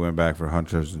actually went back for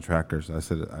hunters and trackers. I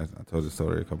said I told the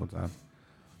story a couple of times,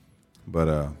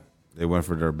 but they went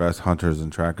for their best hunters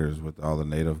and trackers with all the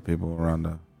native people around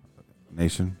the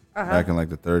nation back in like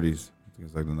the 30s. I think it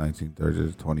was like the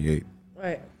 1930s, 28.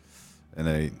 Right.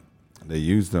 And they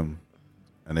used them,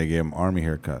 and they gave them army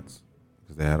haircuts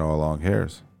because they had all long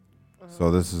hairs. So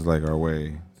this is like our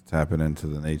way to tapping into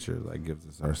the nature, like gives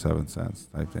us our 7th sense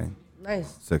type thing.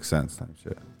 Nice. 6th sense type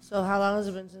shit. So how long has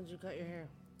it been since you cut your hair?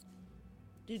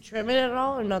 Do you trim it at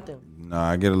all or nothing? No,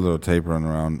 I get a little tapering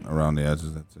around the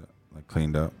edges. That's it, like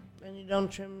cleaned up. And you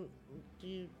don't trim? Do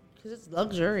you? Because it's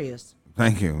luxurious.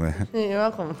 Thank you, man. You're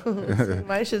welcome.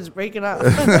 My shit's breaking up.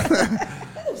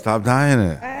 Stop dyeing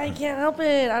it. I can't help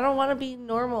it. I don't want to be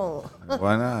normal.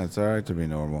 Why not? It's all right to be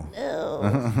normal.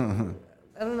 No.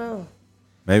 I don't know.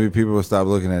 Maybe people will stop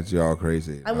looking at you all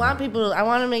crazy. I want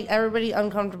to make everybody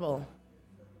uncomfortable.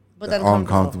 But then The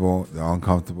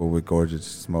uncomfortable with gorgeous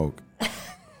smoke.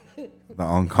 The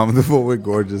uncomfortable with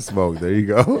gorgeous smoke. There you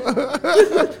go.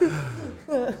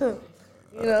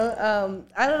 You know,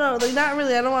 I don't know. Like, not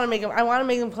really. I don't want to make them. I want to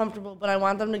make them comfortable, but I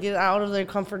want them to get out of their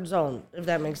comfort zone, if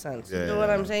that makes sense. You know what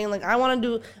I'm saying? Like, I've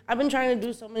been trying to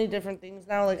do so many different things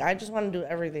now. Like, I just want to do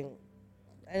everything.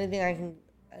 Anything I can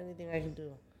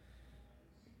do.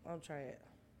 I'll try it.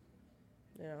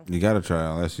 You know? You got to try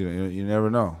unless you never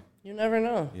know. You never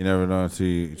know. You never know until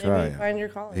you try. Maybe find your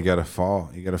calling. You got to fall.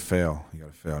 You got to fail. You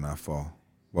got to fail, not fall.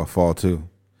 Well, fall too.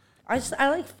 I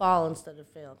like fall instead of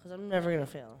fail because I'm never going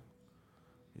to fail.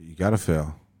 You got to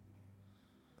fail.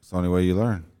 It's the only way you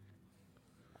learn.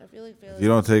 I feel like failure. If you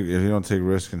don't take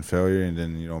risk and failure and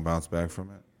then you don't bounce back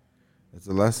from it, it's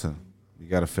a lesson. You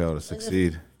got to fail to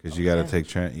succeed because you got to take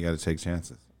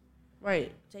chances.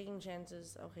 Right, taking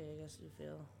chances. Okay, I guess you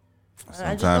fail.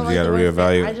 Sometimes you got to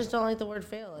reevaluate. I just don't like the word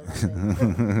fail. I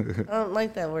don't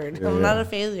like that word. I'm not a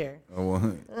failure.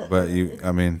 But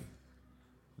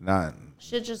not.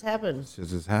 Shit just happens. Shit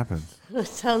just happens. It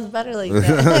sounds better like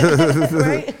that,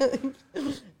 right?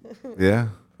 Yeah.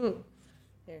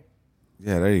 Here.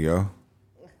 Yeah, there you go.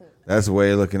 That's a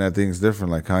way of looking at things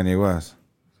different, like Kanye West.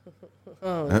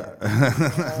 Oh,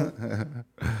 yeah.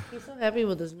 He's so happy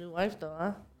with his new wife, though,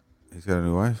 huh? He's got a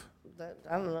new wife?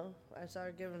 I don't know. I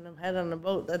started giving him head on the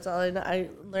boat. That's all I know. I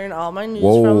learned all my news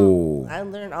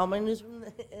from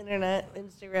the internet,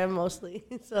 Instagram mostly.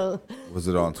 So was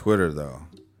it on Twitter though?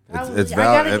 It's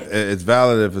valid. It's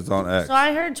valid if it's on X. So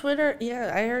I heard Twitter.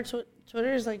 Yeah, I heard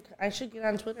Twitter is like I should get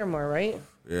on Twitter more, right?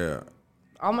 Yeah.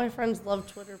 All my friends love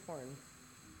Twitter porn.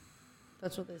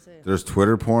 That's what they say. There's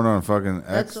Twitter porn on fucking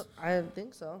X. I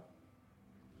think so.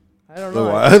 I don't know.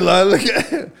 Look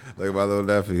at my little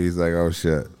nephew. He's like, oh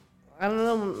shit. I don't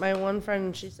know. My one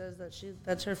friend, she says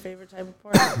that's her favorite type of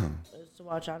porn is to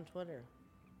watch on Twitter.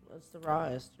 It's the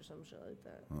rawest or some shit like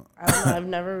that. I don't know. I've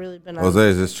never really been on. Jose,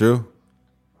 is this true?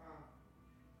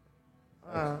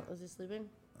 Is he sleeping?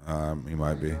 He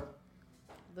might be.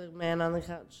 The man on the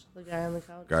couch. The guy on the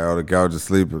couch. Guy on the couch is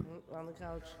sleeping. On the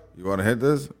couch. You want to hit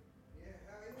this?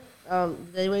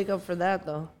 They wake up for that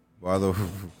though. Why the?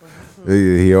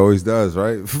 He always does,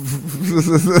 right?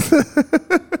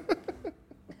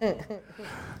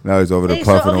 Now he's over there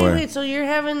puffing away. Wait. So you're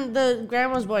having the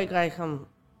grandma's boy guy come?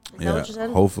 Is that what you said?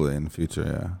 Hopefully in the future,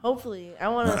 yeah. Hopefully, I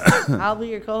want to. I'll be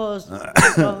your co-host.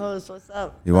 What's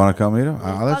up? You want to come either?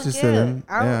 I'll let you sit in.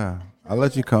 I'll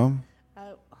let you come.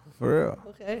 For real.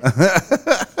 Okay.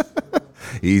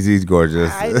 Easy's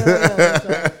gorgeous. I know.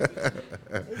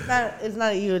 It's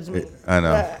not you. It's me. I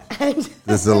know.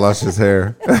 This is a luscious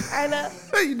hair. I know.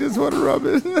 You just want to rub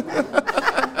it.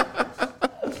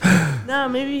 No,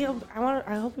 maybe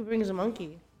I hope he brings a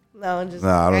monkey. No, I don't think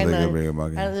he'll bring a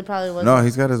monkey. It probably wasn't. No,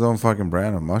 he's got his own fucking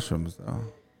brand of mushrooms though,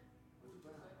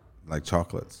 like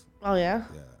chocolates. Oh yeah.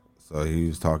 Yeah. So he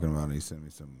was talking about it. He sent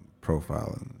me some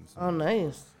profile and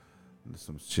nice.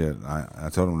 Some shit. I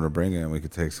told him to bring it and we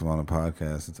could take some on the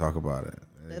podcast and talk about it.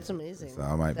 That's amazing. So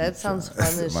I might sounds fun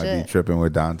as shit. Might be tripping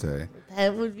with Dante.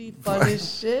 That would be fun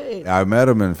as shit. I met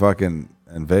him in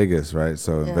Vegas, right?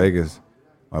 So in Vegas,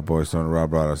 my boy Stoner Rob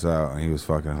brought us out, and he was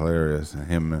fucking hilarious. And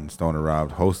him and Stoner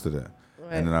Rob hosted it.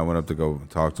 Right. And then I went up to go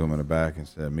talk to him in the back and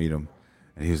said, meet him.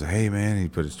 And he was like, hey, man. He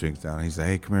put his drinks down. And he said,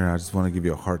 hey, come here. I just want to give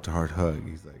you a heart-to-heart hug.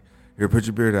 He's like, here, put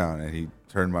your beer down. And he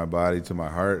turned my body to my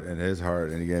heart and his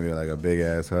heart, and he gave me like a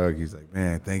big-ass hug. He's like,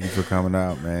 man, thank you for coming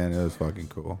out, man. It was fucking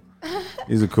cool.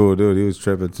 He's a cool dude. He was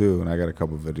tripping, too, and I got a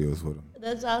couple videos with him.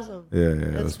 That's awesome. Yeah.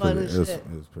 That's fun as shit.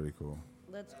 It was pretty cool.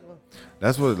 That's cool.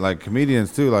 That's what, like,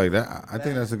 comedians, too, like that. I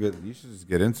think that's a good, you should just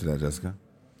get into that, Jessica.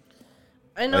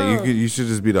 I know. Like you should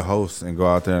just be the host and go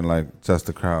out there and, like, test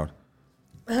the crowd.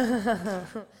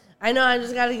 I know. I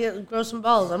just got to grow some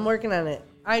balls. I'm working on it.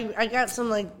 I got some,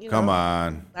 like, you know. Come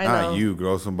on. Not you.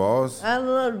 Grow some balls. I don't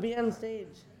know. To be on stage.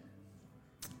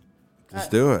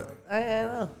 Just do it. I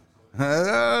know. I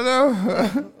don't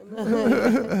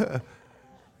know.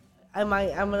 I'm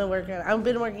gonna work on it. I've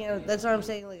been working on it. That's what I'm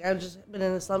saying. Like, I've just been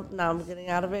in a slump. Now I'm getting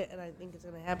out of it, and I think it's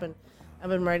gonna happen. I've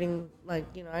been writing, like,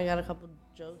 you know, I got a couple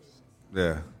jokes.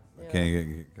 Yeah.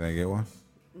 Can I get one?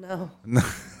 No.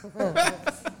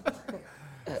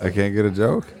 I can't get a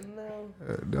joke? No.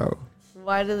 No.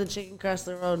 Why did the chicken cross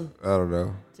the road? I don't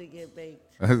know. To get baked.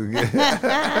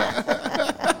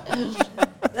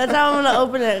 That's how I'm going to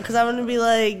open it, because I'm going to be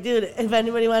like, dude, if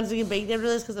anybody wants to get baked after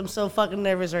this, because I'm so fucking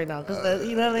nervous right now. Because,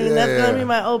 you know what I mean? That's going to be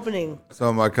my opening.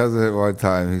 So my cousin one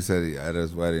time, he said at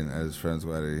his wedding, at his friend's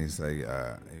wedding, he said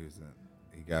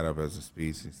he got up as a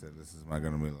speech. He said, this is going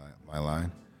to be my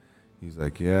line. He's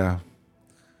like, yeah,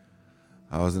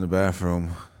 I was in the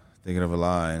bathroom thinking of a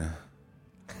line.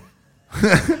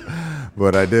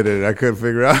 But I did it. I couldn't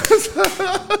figure out.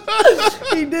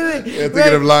 He did it. Yeah,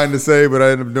 thinking of line to say, but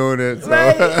I ended up doing it. So.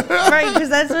 Right, because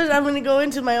that's what I'm going to go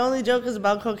into. My only joke is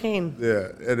about cocaine.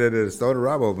 Yeah, and then Stoner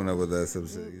Rob opened up with that.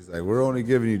 He's like, we're only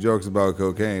giving you jokes about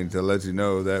cocaine to let you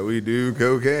know that we do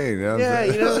cocaine. You know what I'm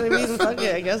saying? You know what I mean? Fuck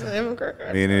it, I guess I am a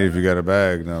cracker. Meaning if you got a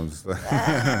bag. No, I'm just like,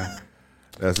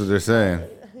 that's what they're saying.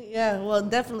 Yeah, well,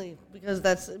 definitely, because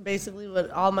that's basically what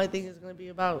all my thing is going to be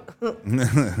about.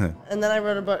 And then I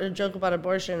wrote a joke about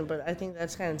abortion, but I think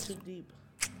that's kind of too deep.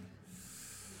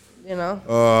 You know?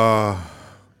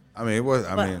 I mean, it was.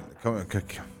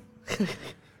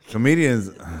 Comedians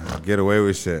get away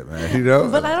with shit, man. You know.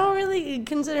 But I don't really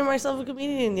consider myself a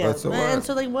comedian yet. That's And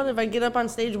so, like, what if I get up on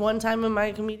stage one time and I'm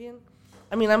a comedian?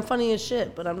 I mean, I'm funny as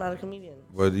shit, but I'm not a comedian.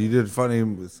 But you did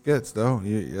funny skits, though.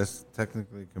 That's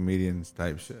technically comedians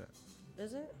type shit.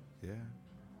 Is it? Yeah.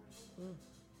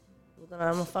 Well, then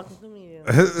I'm a fucking comedian.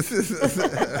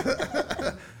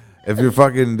 If you're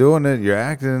fucking doing it, you're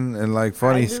acting in like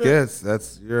funny skits.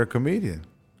 You're a comedian.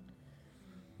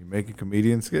 You're making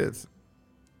comedian skits.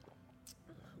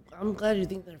 I'm glad you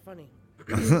think they're funny.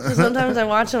 Sometimes I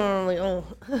watch them and I'm like, oh.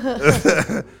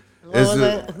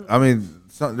 I mean,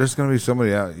 there's gonna be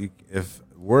somebody out. If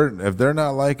they're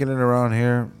not liking it around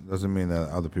here, doesn't mean that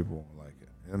other people won't like it.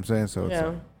 You know what I'm saying? So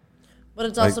yeah. But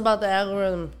it's also about the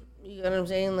algorithm. You know what I'm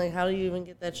saying? Like, how do you even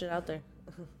get that shit out there?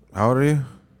 How old are you?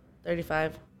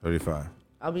 35. 35.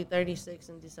 I'll be 36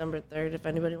 in December 3rd. If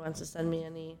anybody wants to send me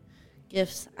any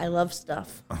gifts, I love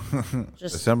stuff.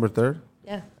 Just December 3rd?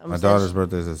 Yeah. My daughter's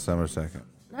birthday is December 2nd.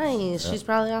 Nice. Yep. She's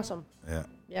probably awesome. Yeah.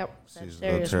 Yep. She's a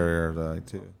little terrier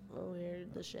too. We're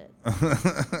the shit.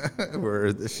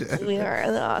 We're the shit. We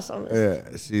are the awesome.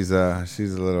 Yeah. She's a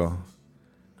little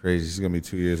crazy. She's going to be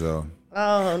 2 years old.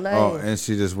 Oh, nice. Oh, and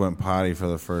she just went potty for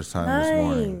the first time this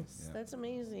morning. Yeah. That's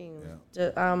amazing.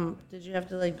 Yeah. Did you have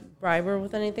to, like, bribe her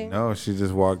with anything? No, she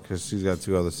just walked because she's got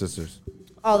two other sisters.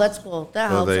 Oh, that's cool. That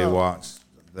helps. So they watched.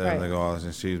 Right. They go,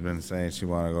 and she's been saying she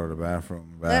wanted to go to the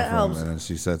bathroom. That helps. And then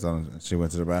she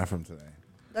went to the bathroom today.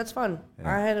 That's fun.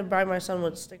 Yeah. I had to bribe my son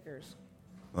with stickers.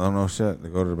 Oh, no shit. They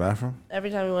go to the bathroom? Every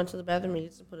time he went to the bathroom, he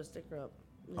used to put a sticker up.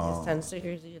 He gets 10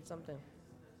 stickers, he gets something.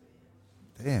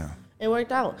 Damn. It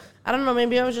worked out. I don't know.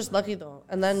 Maybe I was just lucky, though.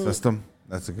 And then System?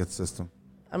 That's a good system.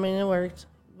 I mean, it worked.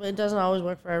 But it doesn't always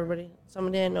work for everybody.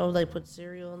 Somebody I know, like, put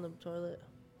cereal in the toilet.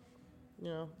 You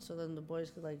know, so then the boys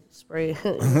could, like, spray.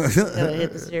 Gotta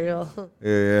hit the cereal.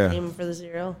 Yeah. Aim for the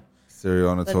cereal. Cereal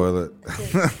on the toilet.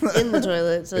 In the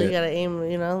toilet, so you gotta aim,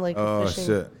 you know, like fishing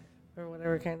shit. Or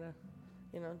whatever kind of,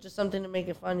 you know, just something to make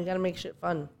it fun. You gotta make shit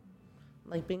fun.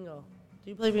 Like bingo.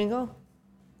 Do you play bingo?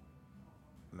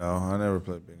 No, I never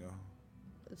played bingo.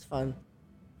 It's fun.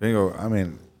 Bingo, I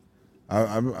mean,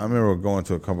 I remember going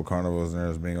to a couple carnivals and there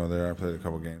was bingo there. I played a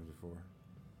couple games before.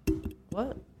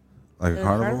 What? Like a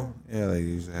carnival? Yeah, they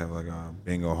usually have like a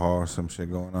bingo hall or some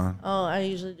shit going on. Oh, I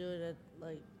usually do it at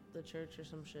like the church or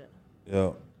some shit.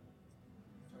 Yeah.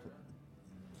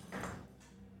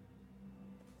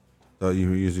 So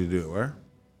you usually do it where?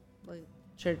 Like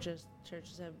Churches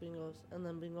have bingos, and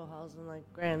then bingo halls in like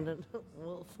Grand and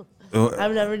Wolf. Oh,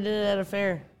 I've never did it at a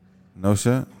fair. No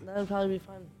shit. That would probably be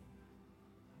fun,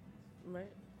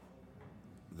 right?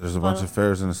 There's a bunch of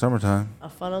fairs in the summertime. A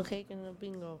funnel cake and a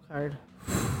bingo card.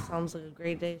 Sounds like a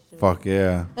great day. To me. Fuck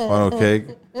yeah, funnel cake.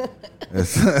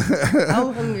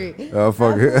 I'm hungry. Oh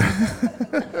fuck it.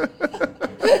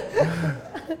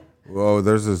 Whoa,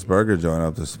 there's this burger joint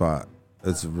up the spot.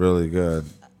 It's really good.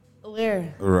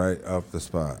 Where? Right up the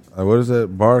spot. What is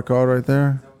that bar called right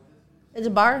there? It's a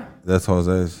bar. That's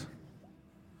Jose's.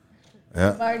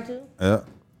 Yeah. Bar too. Yeah.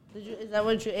 Is that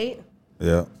what you ate?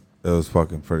 Yeah. It was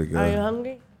fucking pretty good. Are you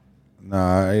hungry?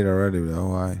 Nah, I ate already though.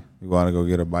 Why? You want to go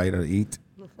get a bite or eat?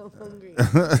 I'm hungry.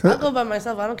 I'll go by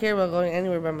myself. I don't care about going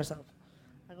anywhere by myself.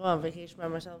 I go on vacation by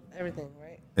myself. Everything,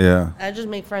 right? Yeah. I just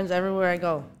make friends everywhere I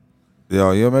go.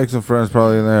 Yo, you'll make some friends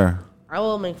probably in there. I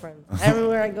will make friends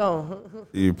everywhere I go.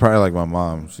 You probably like my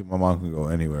mom. My mom can go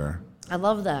anywhere I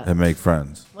love that. and make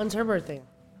friends. When's her birthday?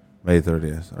 May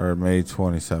 30th or May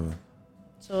 27th.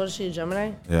 So what is she, a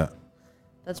Gemini? Yeah.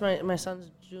 That's my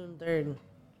son's June 3rd.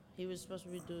 He was supposed to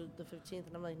be due the 15th,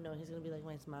 and I'm like, no, he's going to be like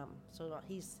my mom. So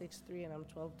he's 6'3", and I'm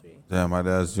 12'3". Yeah, my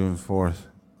dad's June 4th.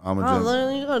 I'm a Oh, June.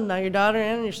 literally, you go. Now your daughter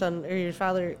and your son, or your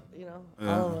father,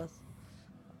 all of us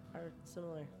are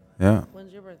similar. Yeah.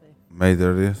 When's your birthday? May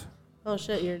 30th. Oh,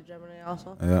 shit, you're a Gemini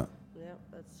also? Yeah. Yeah,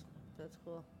 that's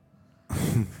cool.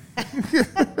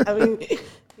 I mean,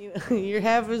 you're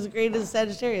half as great as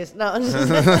Sagittarius. No, I'm just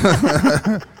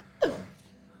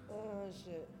oh,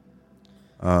 shit.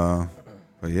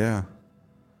 But yeah.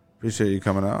 Appreciate you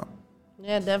coming out.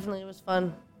 Yeah, definitely. It was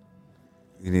fun.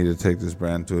 You need to take this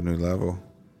brand to a new level.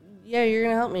 Yeah, you're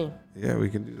going to help me. Yeah, we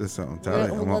can do this something.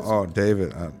 Yeah,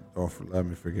 David. Let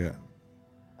me forget.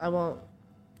 I won't.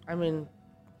 I mean,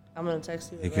 I'm going to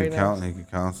text you. He can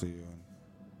counsel you.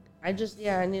 I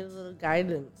need a little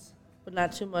guidance, but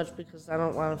not too much because I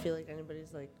don't want to feel like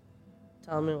anybody's like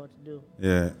telling me what to do.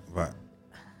 Yeah, but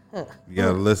you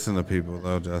gotta listen to people,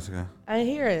 though, Jessica. I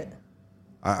hear it.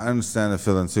 I understand the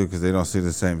feeling too because they don't see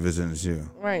the same vision as you.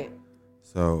 Right.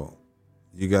 So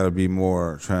you gotta be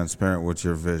more transparent with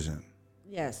your vision.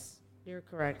 Yes, you're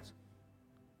correct.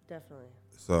 Definitely.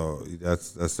 So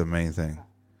that's the main thing.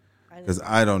 Because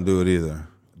I don't do it either,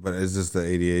 but it's just the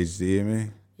ADHD in me.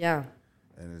 Yeah.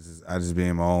 And I just be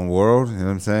in my own world, you know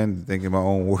what I'm saying? Thinking my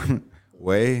own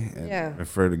way. And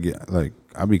prefer to get,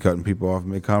 I be cutting people off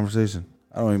mid-conversation.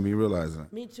 I don't even be realizing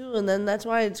it. Me too. And then that's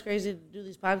why it's crazy to do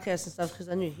these podcasts and stuff because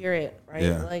then you hear it, right?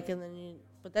 Yeah.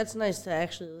 But that's nice to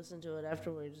actually listen to it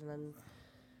afterwards and then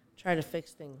try to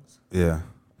fix things. Yeah.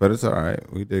 But it's all right.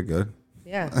 We did good.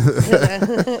 Yeah.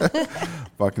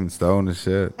 Fucking stoned and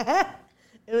shit.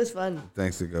 It was fun.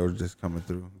 Thanks to Gorgeous coming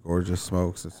through. Gorgeous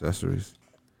Smokes, Accessories.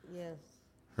 Yes.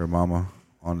 Her mama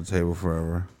on the table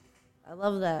forever. I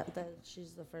love that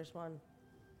she's the first one.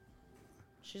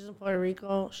 She's in Puerto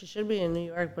Rico. She should be in New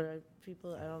York, but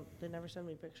they never send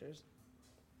me pictures.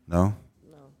 No?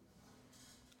 No.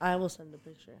 I will send a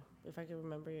picture if I can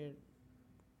remember your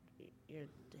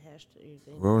hashtag, your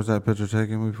thing. Where was that picture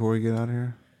taken before we get out of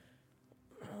here?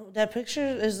 That picture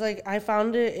is I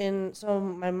found it so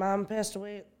my mom passed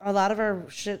away. A lot of our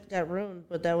shit got ruined,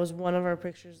 but that was one of our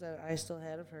pictures that I still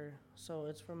had of her. So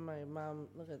it's from my mom.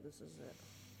 Look at this, is it.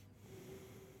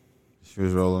 She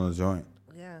was rolling a joint.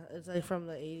 Yeah, it's from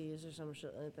the 80s or some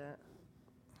shit like that.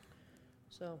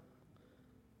 So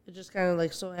it just kind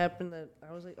of so happened that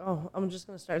I was like, oh, I'm just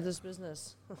going to start this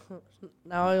business.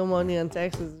 Now I owe money on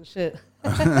taxes and shit.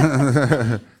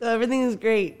 So everything is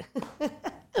great.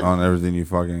 On everything you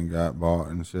fucking got bought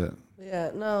and shit.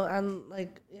 Yeah, no, I'm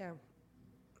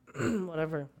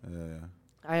whatever. Yeah.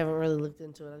 I haven't really looked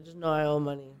into it. I just know I owe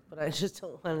money, but I just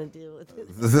don't want to deal with it.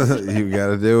 You got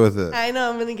to deal with it. I know,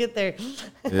 I'm going to get there.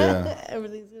 Yeah.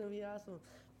 Everything's going to be awesome.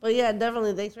 But yeah,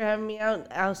 definitely. Thanks for having me out.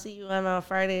 I'll see you on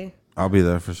Friday. I'll be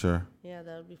there for sure. Yeah,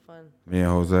 that would be fun. Me and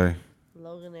Jose.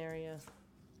 Logan area.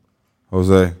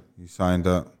 Jose, you signed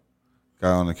up.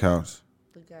 Guy on the couch.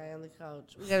 The guy on the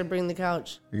couch. We got to bring the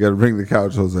couch. You got to bring the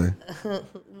couch, Jose.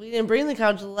 We didn't bring the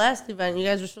couch to the last event. You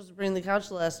guys were supposed to bring the couch to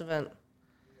the last event.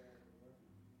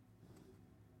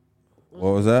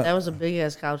 What was that? That was a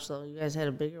big-ass couch, though. You guys had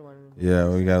a bigger one. Yeah,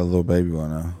 we got a little baby one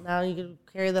now. Now you can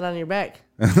carry that on your back.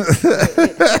 You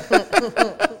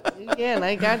can.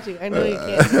 I got you. I know you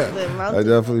can. I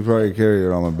definitely probably carry it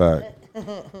on my back.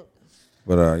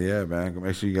 But, yeah, man,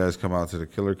 make sure you guys come out to the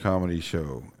Killer Comedy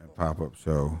Show and Pop-Up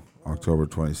Show, October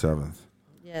 27th.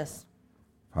 Yes.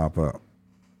 Pop up.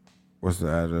 What's the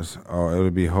address? Oh, it'll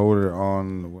be Holder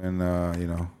on when,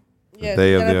 the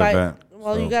day of the event.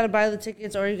 Well, you got to buy the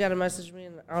tickets or you got to message me,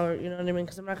 or you know what I mean?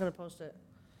 Because I'm not going to post it.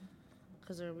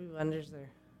 because there will be vendors there.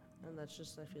 And that's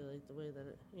just, I feel like, the way that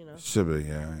it, you know. Should be,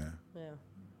 yeah. Yeah.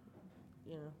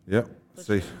 You know. Yep.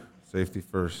 Safety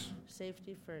first.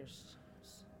 Safety first.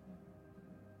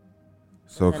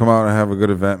 So come out and have a good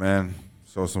event, man.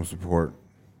 Show some support.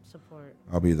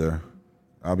 I'll be there.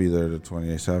 I'll be there the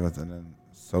 27th. And then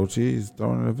Sochi's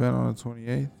throwing an event on the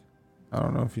 28th. I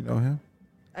don't know if you know him.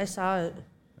 I saw it.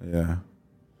 Yeah.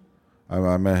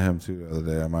 I met him too the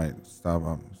other day. I might stop.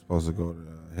 I'm supposed to go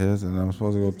to his, and I'm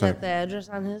supposed to go. Is that the address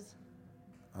on his?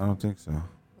 I don't think so.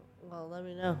 Well, let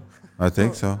me know. I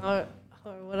think so.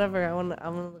 Or whatever. I want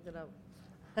to look it up.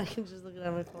 I can just look it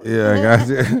on my phone. Yeah, I got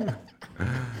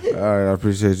you. All right, I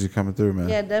appreciate you coming through, man.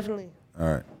 Yeah, definitely.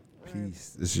 All right.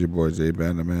 Peace. This is your boy Jay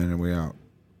Banda, man, and we out.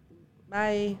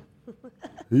 Bye.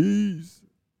 Peace.